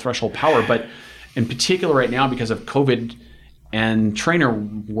functional threshold power. But in particular right now, because of COVID and trainer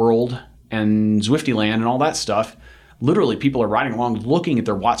world and Zwiftyland and all that stuff, literally people are riding along looking at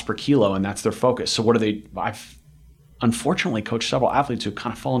their watts per kilo, and that's their focus. So what do they... I've unfortunately coached several athletes who've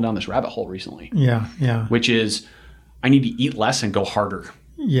kind of fallen down this rabbit hole recently. Yeah. Which is, I need to eat less and go harder.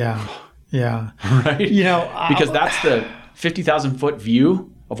 Yeah. Right? Because that's the 50,000 foot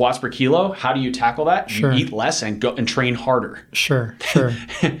view of watts per kilo. How do you tackle that? Sure. You eat less and go and train harder. Sure.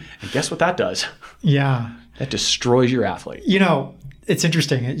 And guess what that does? Yeah. That destroys your athlete. It's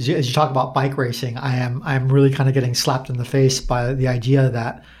interesting as you talk about bike racing. I'm really kind of getting slapped in the face by the idea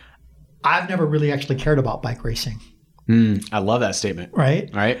that I've never really actually cared about bike racing. I love that statement. Right.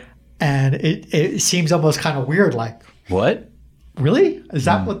 And it seems almost kind of weird. Like, what? Really? Is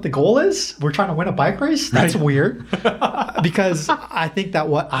that what the goal is? We're trying to win a bike race? That's weird. Because I think that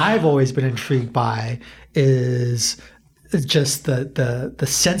what I've always been intrigued by is just the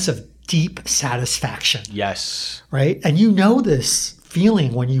sense of deep satisfaction. Yes. Right? And this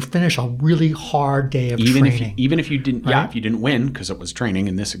feeling when you finish a really hard day of training. Even if you didn't, if you didn't win, because it was training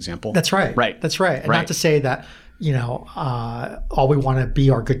in this example. That's right. That's right. And not to say that, all we want to be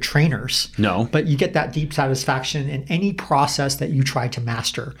are good trainers. No. But you get that deep satisfaction in any process that you try to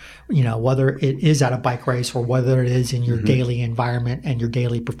master, whether it is at a bike race or whether it is in your daily environment and your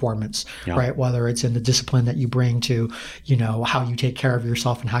daily performance, right? Whether it's in the discipline that you bring to, how you take care of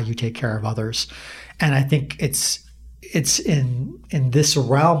yourself and how you take care of others. And I think it's in this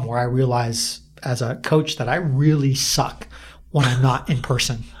realm where I realize as a coach that I really suck when I'm not in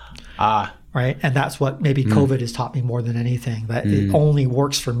person. Right. And that's what maybe COVID has taught me more than anything, that it only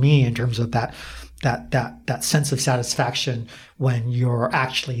works for me in terms of that sense of satisfaction when you're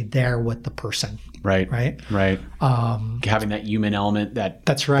actually there with the person. Right. Having that human element,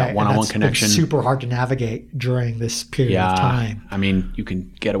 that's right. That one-on-one connection. Been super hard to navigate during this period of time. I mean, you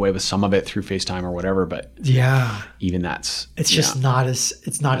can get away with some of it through FaceTime or whatever, but even that's just not as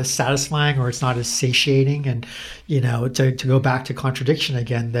satisfying, or it's not as satiating. And to go back to contradiction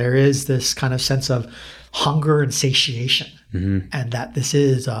again, there is this kind of sense of hunger and satiation, and that this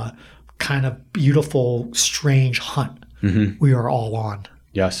is a kind of beautiful, strange hunt we are all on.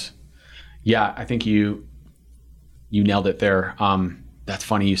 Yes. Yeah, I think you nailed it there. That's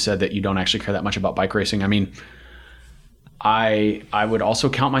funny you said that you don't actually care that much about bike racing. I mean, I would also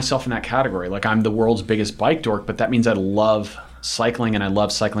count myself in that category. Like, I'm the world's biggest bike dork, but that means I love cycling, and I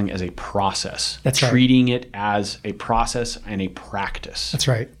love cycling as a process. That's right. Treating it as a process and a practice. That's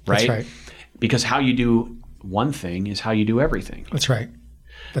right. Right? That's right. Because how you do one thing is how you do everything. That's right.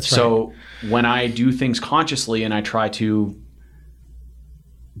 That's So when I do things consciously and I try to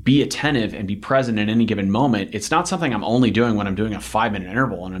be attentive and be present in any given moment, it's not something I'm only doing when I'm doing a 5-minute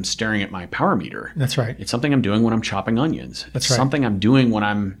interval and I'm staring at my power meter. That's right. It's something I'm doing when I'm chopping onions. That's it's right. something I'm doing when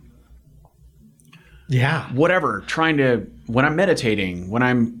I'm whatever, when I'm meditating, when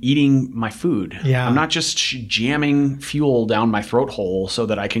I'm eating my food. Yeah. I'm not just jamming fuel down my throat hole so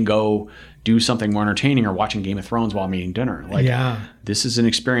that I can go do something more entertaining or watching Game of Thrones while I'm eating dinner. This is an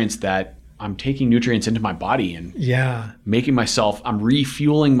experience that I'm taking nutrients into my body and I'm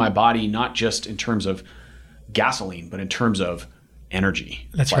refueling my body, not just in terms of gasoline, but in terms of energy.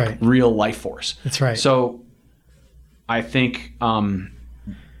 That's right. Real life force. That's right. So I think, and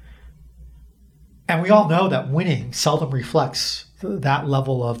we all know that winning seldom reflects that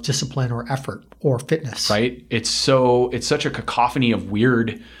level of discipline or effort or fitness. Right. It's such a cacophony of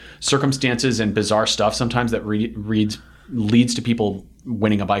weird circumstances and bizarre stuff sometimes that leads to people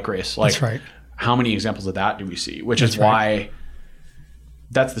winning a bike race. That's right. How many examples of that do we see? Which That's is why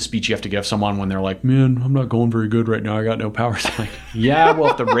that's the speech you have to give someone when they're like, man, I'm not going very good right now. I got no power. It's like, yeah,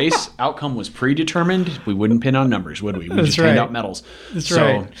 well, if the race outcome was predetermined, we wouldn't pin on numbers, would we? We just hand out medals. That's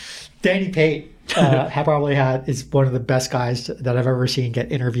right. Danny Pate is one of the best guys that I've ever seen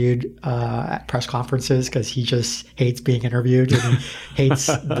get interviewed at press conferences, because he just hates being interviewed and he hates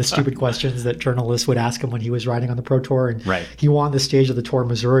the stupid questions that journalists would ask him when he was riding on the Pro Tour. And he won the stage of the Tour of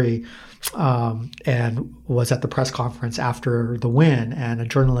Missouri and was at the press conference after the win. And a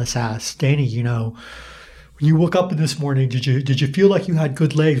journalist asked, Danny, when you woke up this morning, did you feel like you had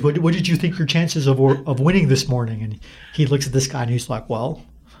good legs? What did you think your chances of winning this morning? And he looks at this guy and he's like, well,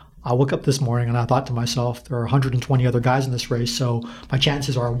 I woke up this morning and I thought to myself, there are 120 other guys in this race, so my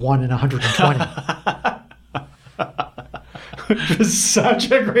chances are 1 in 120. Which is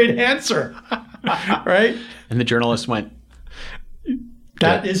such a great answer, right? And the journalist went,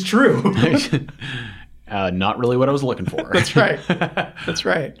 that is true. Not really what I was looking for. That's right. That's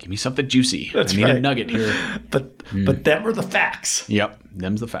right. Give me something juicy. That's I need right. a nugget here. But them are the facts. Yep.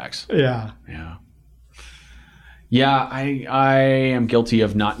 Them's the facts. Yeah. Yeah. Yeah, I am guilty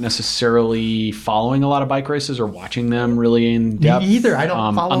of not necessarily following a lot of bike races or watching them really in depth. Me either. I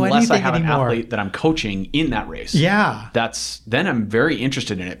don't follow unless anything I have anymore. an athlete that I'm coaching in that race. Yeah. Then I'm very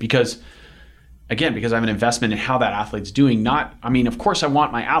interested in it because I have an investment in how that athlete's doing. Of course I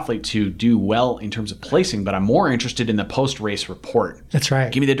want my athlete to do well in terms of placing, but I'm more interested in the post-race report. That's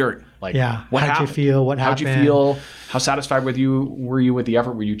right. Give me the dirt. What happened? How'd you feel? What happened? How'd you feel? How satisfied were you with the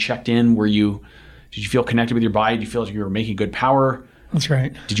effort? Were you checked in? Did you feel connected with your body? Did you feel like you were making good power? That's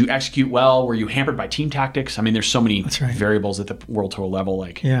right. Did you execute well? Were you hampered by team tactics? There's so many variables at the World Tour level.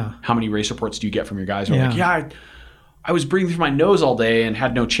 How many race reports do you get from your guys who are like, I was breathing through my nose all day and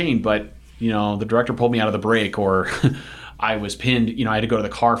had no chain, but the director pulled me out of the break, or I was pinned, I had to go to the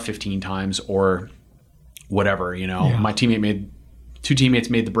car 15 times or whatever, my two teammates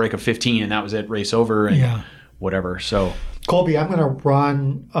made the break of 15 and that was it, race over and whatever. So Colby, I'm going to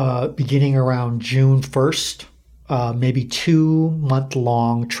run beginning around June 1st, maybe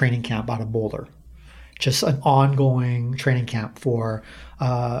 2-month-long training camp out of Boulder. Just an ongoing training camp for,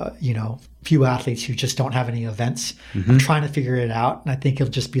 few athletes who just don't have any events. I'm trying to figure it out. And I think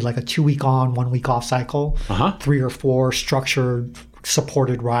it'll just be like a 2-week on, 1-week off cycle, 3 or 4 structured,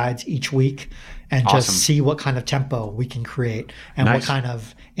 supported rides each week, and just see what kind of tempo we can create and what kind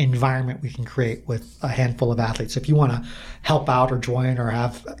of environment we can create with a handful of athletes. If you want to help out or join or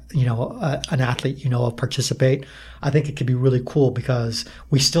have, an athlete, participate, I think it could be really cool because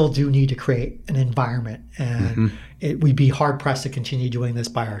we still do need to create an environment, and we'd be hard pressed to continue doing this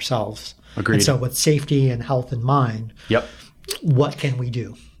by ourselves. Agreed. And so with safety and health in mind, what can we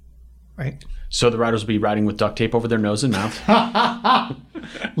do? Right? So the riders will be riding with duct tape over their nose and mouth.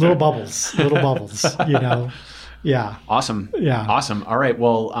 little bubbles, Yeah. Awesome. Yeah. Awesome. All right.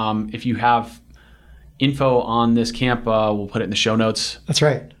 Well, if you have info on this camp, we'll put it in the show notes. That's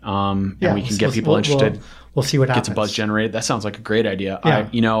right. And we can get people interested. We'll see what happens. Get some buzz generated. That sounds like a great idea. Yeah.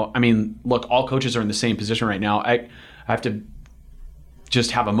 Look, all coaches are in the same position right now. I have to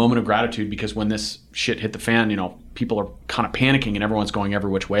just have a moment of gratitude because when this shit hit the fan, people are kind of panicking and everyone's going every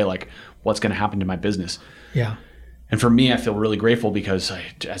which way, like, what's going to happen to my business? Yeah. And for me, I feel really grateful because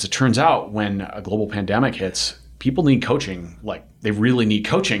as it turns out, when a global pandemic hits, people need coaching. Like, they really need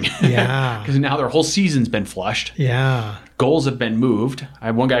coaching. Yeah. Because now their whole season's been flushed. Yeah. Goals have been moved. I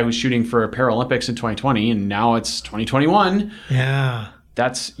have one guy who's shooting for Paralympics in 2020, and now it's 2021. Yeah.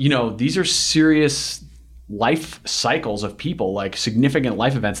 That's, these are serious life cycles of people, like significant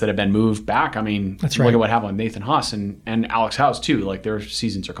life events that have been moved back. That's look right. at what happened with Nathan Haas and Alex Howes too. Like, their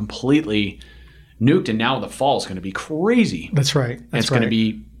seasons are completely nuked, and now the fall is going to be crazy. That's right. And it's going to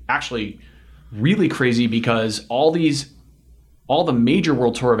be actually really crazy because all the major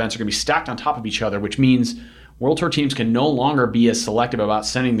World Tour events are going to be stacked on top of each other, which means World Tour teams can no longer be as selective about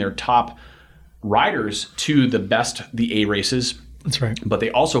sending their top riders to the A races. That's right. But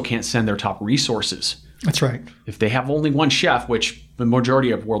they also can't send their top resources. That's right. If they have only one chef, which the majority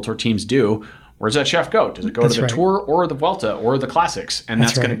of World Tour teams do, where's that chef go? Does it go to the Tour or the Vuelta or the Classics? And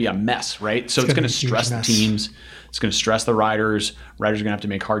that's going to be a mess, right? So it's going to stress the teams. It's going to stress the riders. Riders are going to have to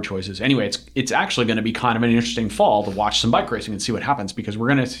make hard choices. Anyway, it's actually going to be kind of an interesting fall to watch some bike racing and see what happens because we're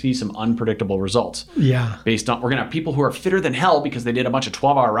going to see some unpredictable results. Yeah. We're going to have people who are fitter than hell because they did a bunch of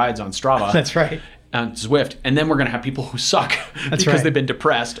 12-hour rides on Strava. That's right. And Zwift. And then we're going to have people who suck because they've been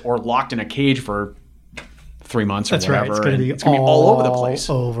depressed or locked in a cage for 3 months or whatever. Right. It's going to be all over the place.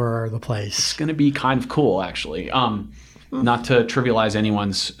 Over the place. It's going to be kind of cool, actually. Not to trivialize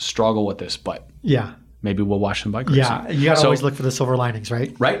anyone's struggle with this, but maybe we'll watch some bike racing. Yeah, you got to always look for the silver linings,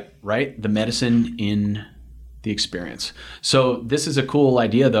 right? Right. The medicine in the experience. So this is a cool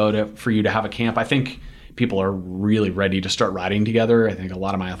idea, though, for you to have a camp. I think people are really ready to start riding together. I think a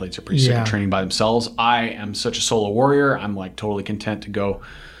lot of my athletes are pretty sick of training by themselves. I am such a solo warrior. I'm like totally content to go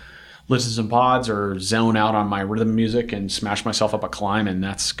listen to some pods or zone out on my rhythm music and smash myself up a climb, and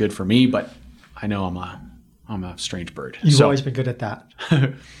that's good for me. But I know I'm a strange bird. You've always been good at that.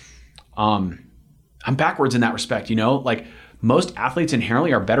 I'm backwards in that respect. Like most athletes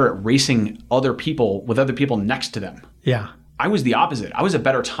inherently are better at racing other people with other people next to them. Yeah. I was the opposite. I was a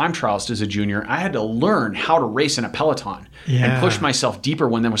better time trialist as a junior. I had to learn how to race in a peloton and push myself deeper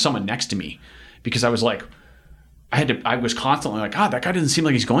when there was someone next to me because I was like, I was constantly like, God, that guy doesn't seem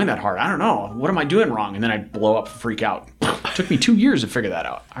like he's going that hard. I don't know. What am I doing wrong? And then I'd blow up, freak out. It took me 2 years to figure that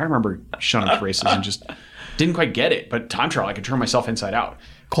out. I remember showing up to races and just didn't quite get it. But time trial, I could turn myself inside out.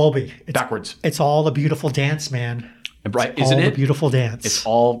 Colby. Backwards. It's all a beautiful dance, man. Right, isn't it? All the beautiful dance. It's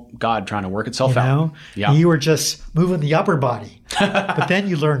all God trying to work itself out. Yeah. You were just moving the upper body, but then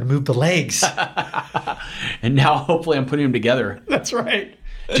you learned to move the legs. And now hopefully I'm putting them together. That's right.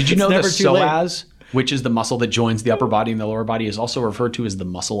 Did you know the psoas, which is the muscle that joins the upper body and the lower body, is also referred to as the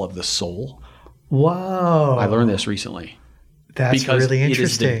muscle of the soul? Whoa. I learned this recently. That's really interesting. It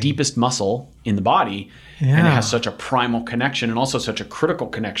is the deepest muscle in the body, and it has such a primal connection and also such a critical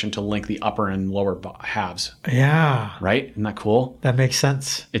connection to link the upper and lower halves. Yeah. Right? Isn't that cool? That makes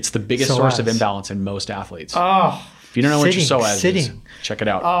sense. It's the biggest source of imbalance in most athletes. Oh. If you don't know what your psoas is, check it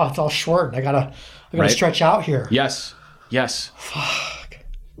out. Oh, it's all short. I gotta stretch out here. Yes. Fuck.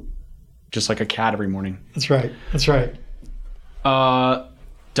 Just like a cat every morning. That's right.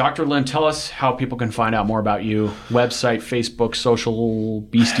 Dr. Lim, tell us how people can find out more about you. Website, Facebook, social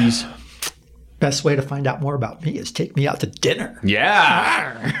beasties. Best way to find out more about me is take me out to dinner.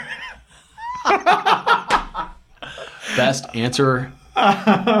 Yeah. Best answer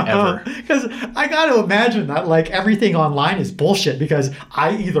ever. Because I got to imagine that like everything online is bullshit because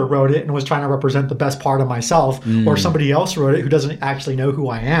I either wrote it and was trying to represent the best part of myself or somebody else wrote it who doesn't actually know who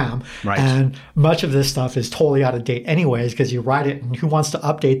I am. Right. And much of this stuff is totally out of date anyways because you write it and who wants to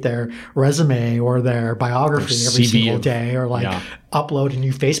update their resume or their biography every single day or upload a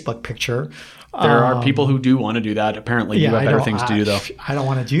new Facebook picture. There are people who do want to do that. Apparently you have better things to do though. I don't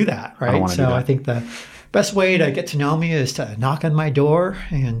want to do that. Right. I think the best way to get to know me is to knock on my door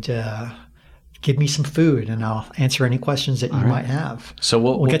and give me some food, and I'll answer any questions that you might have. So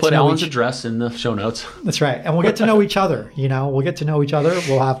we'll put Alan's address in the show notes. That's right, and we'll get to know each other. We'll get to know each other.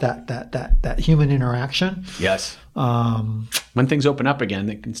 We'll have that human interaction. Yes. When things open up again,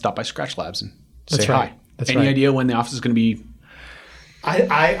 they can stop by Scratch Labs and say hi. Any idea when the office is going to be?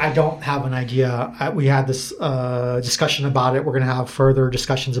 I don't have an idea. We had this discussion about it. We're going to have further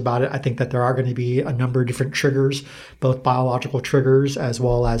discussions about it. I think that there are going to be a number of different triggers, both biological triggers as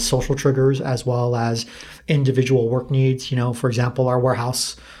well as social triggers, as well as individual work needs. For example, our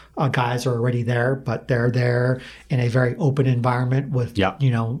warehouse guys are already there, but they're there in a very open environment with,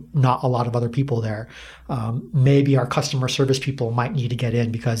 not a lot of other people there. Maybe our customer service people might need to get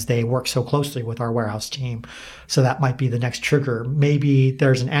in because they work so closely with our warehouse team. So that might be the next trigger. Maybe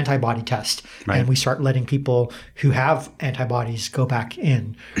there's an antibody test and we start letting people who have antibodies go back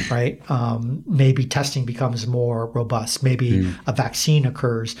in, right? Maybe testing becomes more robust. Maybe a vaccine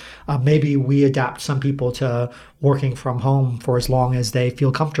occurs. Maybe we adapt some people to working from home for as long as they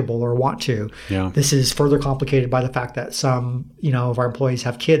feel comfortable or want to. Yeah. This is further complicated by the fact that some, of our employees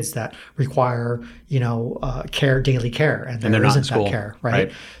have kids that require, daily care, and there isn't that care,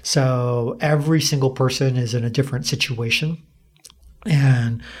 right? So every single person is in a different situation,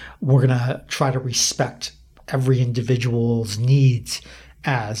 and we're going to try to respect every individual's needs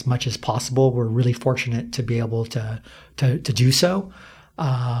as much as possible. We're really fortunate to be able to do so.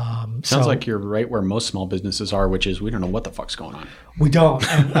 Sounds like you're right where most small businesses are, which is we don't know what the fuck's going on. We don't,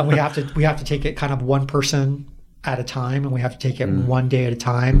 and we have to take it kind of one person at a time, and we have to take it one day at a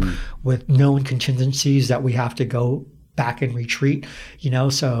time with known contingencies that we have to go back and retreat.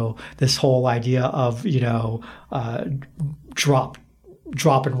 So this whole idea of drop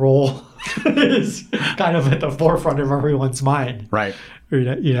and roll is kind of at the forefront of everyone's mind, right?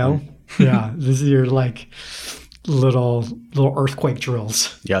 Yeah, this is your like little earthquake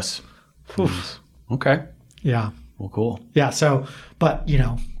drills. Yes. Okay. Yeah. Well, cool. Yeah. So, but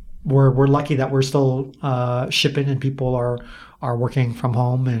we're lucky that we're still shipping and people are working from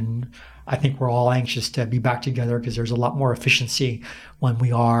home, and I think we're all anxious to be back together because there's a lot more efficiency when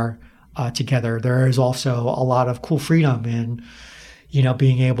we are together. There is also a lot of cool freedom in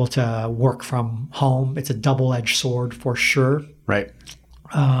being able to work from home. It's a double-edged sword for sure. Right.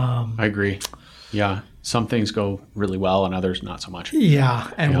 I agree. Yeah. Some things go really well and others not so much. Yeah.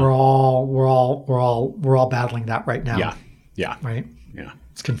 And we're all battling that right now. Yeah. Yeah. Right. Yeah.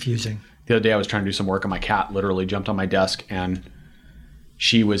 It's confusing. The other day I was trying to do some work and my cat literally jumped on my desk and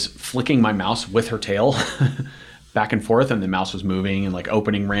she was flicking my mouse with her tail back and forth, and the mouse was moving and like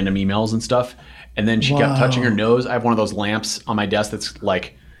opening random emails and stuff. And then she kept touching her nose. I have one of those lamps on my desk that's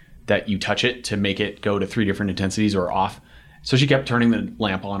like that you touch it to make it go to 3 different intensities or off. So she kept turning the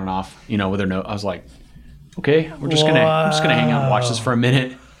lamp on and off, with her nose. I was like, okay, I'm just gonna hang out and watch this for a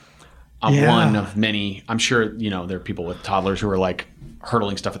minute. I'm one of many. I'm sure, there are people with toddlers who are like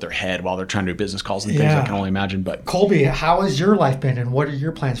hurtling stuff at their head while they're trying to do business calls and things. I can only imagine. But Colby, how has your life been, and what are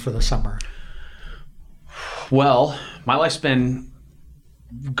your plans for the summer? Well, my life's been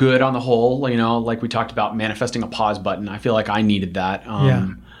good on the whole. Like we talked about, manifesting a pause button. I feel like I needed that.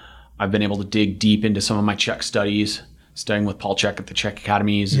 I've been able to dig deep into some of my Czech studies, studying with Paul Chek at the Czech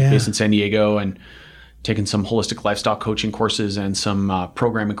Academies based in San Diego, and taken some holistic lifestyle coaching courses and some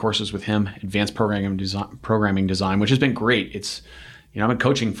programming courses with him, advanced programming design, which has been great. It's, I've been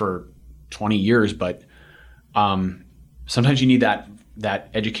coaching for 20 years, but sometimes you need that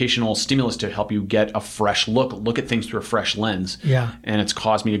educational stimulus to help you get a fresh look at things through a fresh lens. Yeah. And it's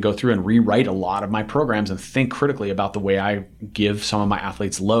caused me to go through and rewrite a lot of my programs and think critically about the way I give some of my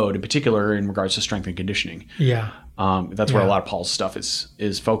athletes load, in particular in regards to strength and conditioning. Yeah. That's where a lot of Paul's stuff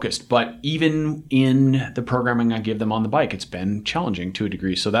is focused. But even in the programming I give them on the bike, it's been challenging to a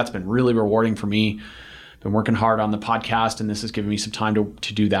degree. So that's been really rewarding for me. Been working hard on the podcast, and this has given me some time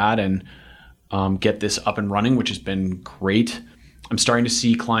to do that and get this up and running, which has been great. I'm starting to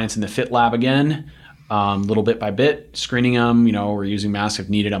see clients in the Fit Lab again, little bit by bit, screening them. We're using masks if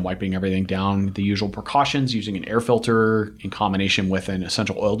needed. I'm wiping everything down, the usual precautions, using an air filter in combination with an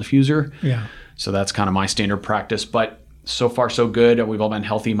essential oil diffuser. Yeah. So that's kind of my standard practice. But so far, so good. We've all been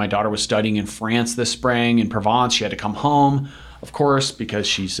healthy. My daughter was studying in France this spring, in Provence. She had to come home, of course, because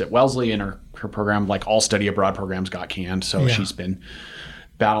she's at Wellesley and her program, like all study abroad programs, got canned. So she's been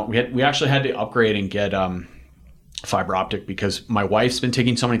battling. We actually had to upgrade and get fiber optic because my wife's been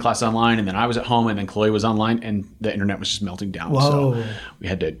taking so many classes online, and then I was at home, and then Chloe was online, and the internet was just melting down. Whoa. So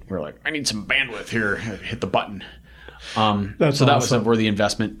we're like, I need some bandwidth here. Hit the button. So that was a worthy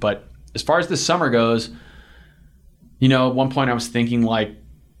investment. But as far as this summer goes, at one point I was thinking like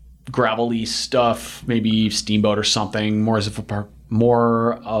gravelly stuff, maybe steamboat or something,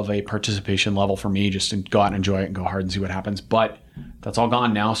 more of a participation level for me, just to go out and enjoy it and go hard and see what happens. But that's all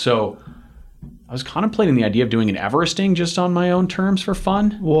gone now. So I was contemplating the idea of doing an Everesting just on my own terms for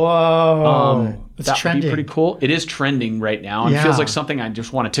fun. Whoa. It's that trending. Would be pretty cool. It is trending right now. It feels like something I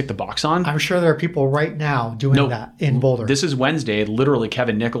just want to tick the box on. I'm sure there are people right now doing that in Boulder. This is Wednesday. Literally,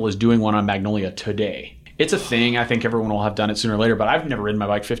 Kevin Nickel is doing one on Magnolia today. It's a thing. I think everyone will have done it sooner or later, but I've never ridden my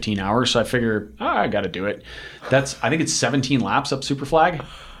bike 15 hours, so I figure, I got to do it. I think it's 17 laps up Superflag,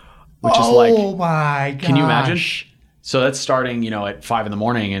 which is like, oh my gosh. Can you imagine? So that's starting, at 5 in the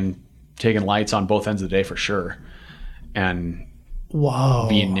morning and taking lights on both ends of the day for sure. And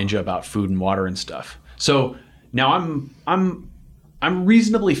being ninja about food and water and stuff. So now I'm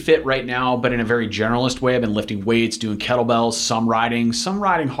reasonably fit right now, but in a very generalist way. I've been lifting weights, doing kettlebells, some riding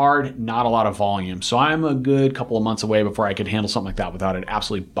hard, not a lot of volume. So I'm a good couple of months away before I could handle something like that without it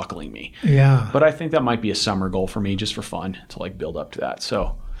absolutely buckling me. Yeah. But I think that might be a summer goal for me, just for fun, to like build up to that.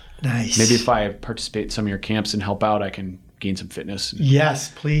 So nice. Maybe if I participate in some of your camps and help out, I can gain some fitness. Yes,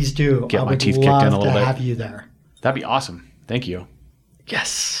 please do. Get my teeth kicked in a little bit. I would love to have you there. That'd be awesome. Thank you.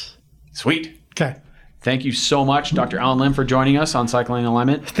 Yes. Sweet. Okay. Thank you so much, Dr. Alan Lim, for joining us on Cycling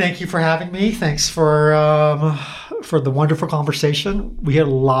Alignment. Thank you for having me. Thanks for the wonderful conversation. We had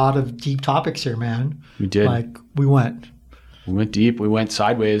a lot of deep topics here, man. We did. We went We went deep. We went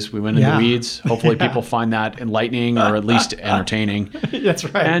sideways. We went in the weeds. Hopefully people find that enlightening or at least entertaining. That's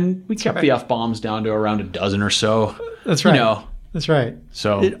right. And we kept the F-bombs down to around a dozen or so. That's right. You know. That's right.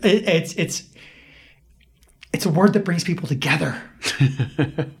 So it's a word that brings people together.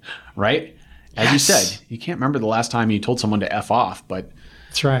 Right? As you said, you can't remember the last time you told someone to F off, but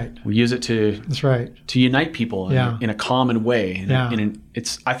that's right. We use it to unite people in a common way.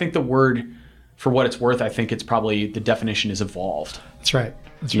 I think the word, for what it's worth, I think it's probably the definition is evolved. That's right.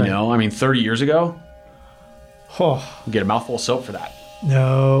 You know, I mean, 30 years ago, you get a mouthful of soap for that.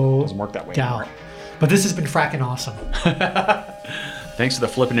 No. It doesn't work that way doubt. anymore. But this has been fracking awesome. Thanks for the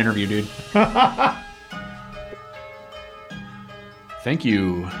flipping interview, dude. Thank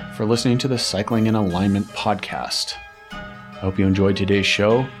you for listening to the Cycling in Alignment podcast. I hope you enjoyed today's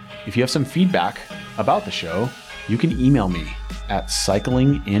show. If you have some feedback about the show, you can email me at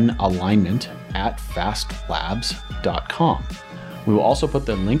cyclinginalignment@fastlabs.com. We will also put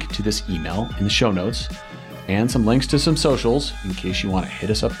the link to this email in the show notes and some links to some socials in case you want to hit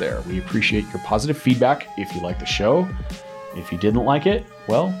us up there. We appreciate your positive feedback if you like the show. If you didn't like it,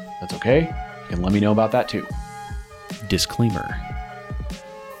 well, that's okay. You can let me know about that too. Disclaimer.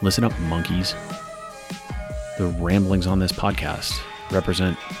 Listen up, monkeys. The ramblings on this podcast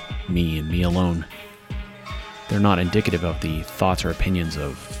represent me and me alone. They're not indicative of the thoughts or opinions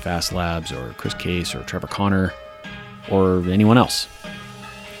of Fast Labs or Chris Case or Trevor Connor or anyone else.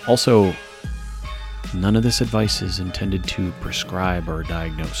 Also, none of this advice is intended to prescribe or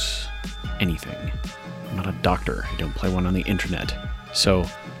diagnose anything. I'm not a doctor. I don't play one on the internet. So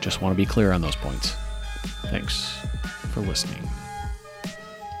just want to be clear on those points. Thanks for listening.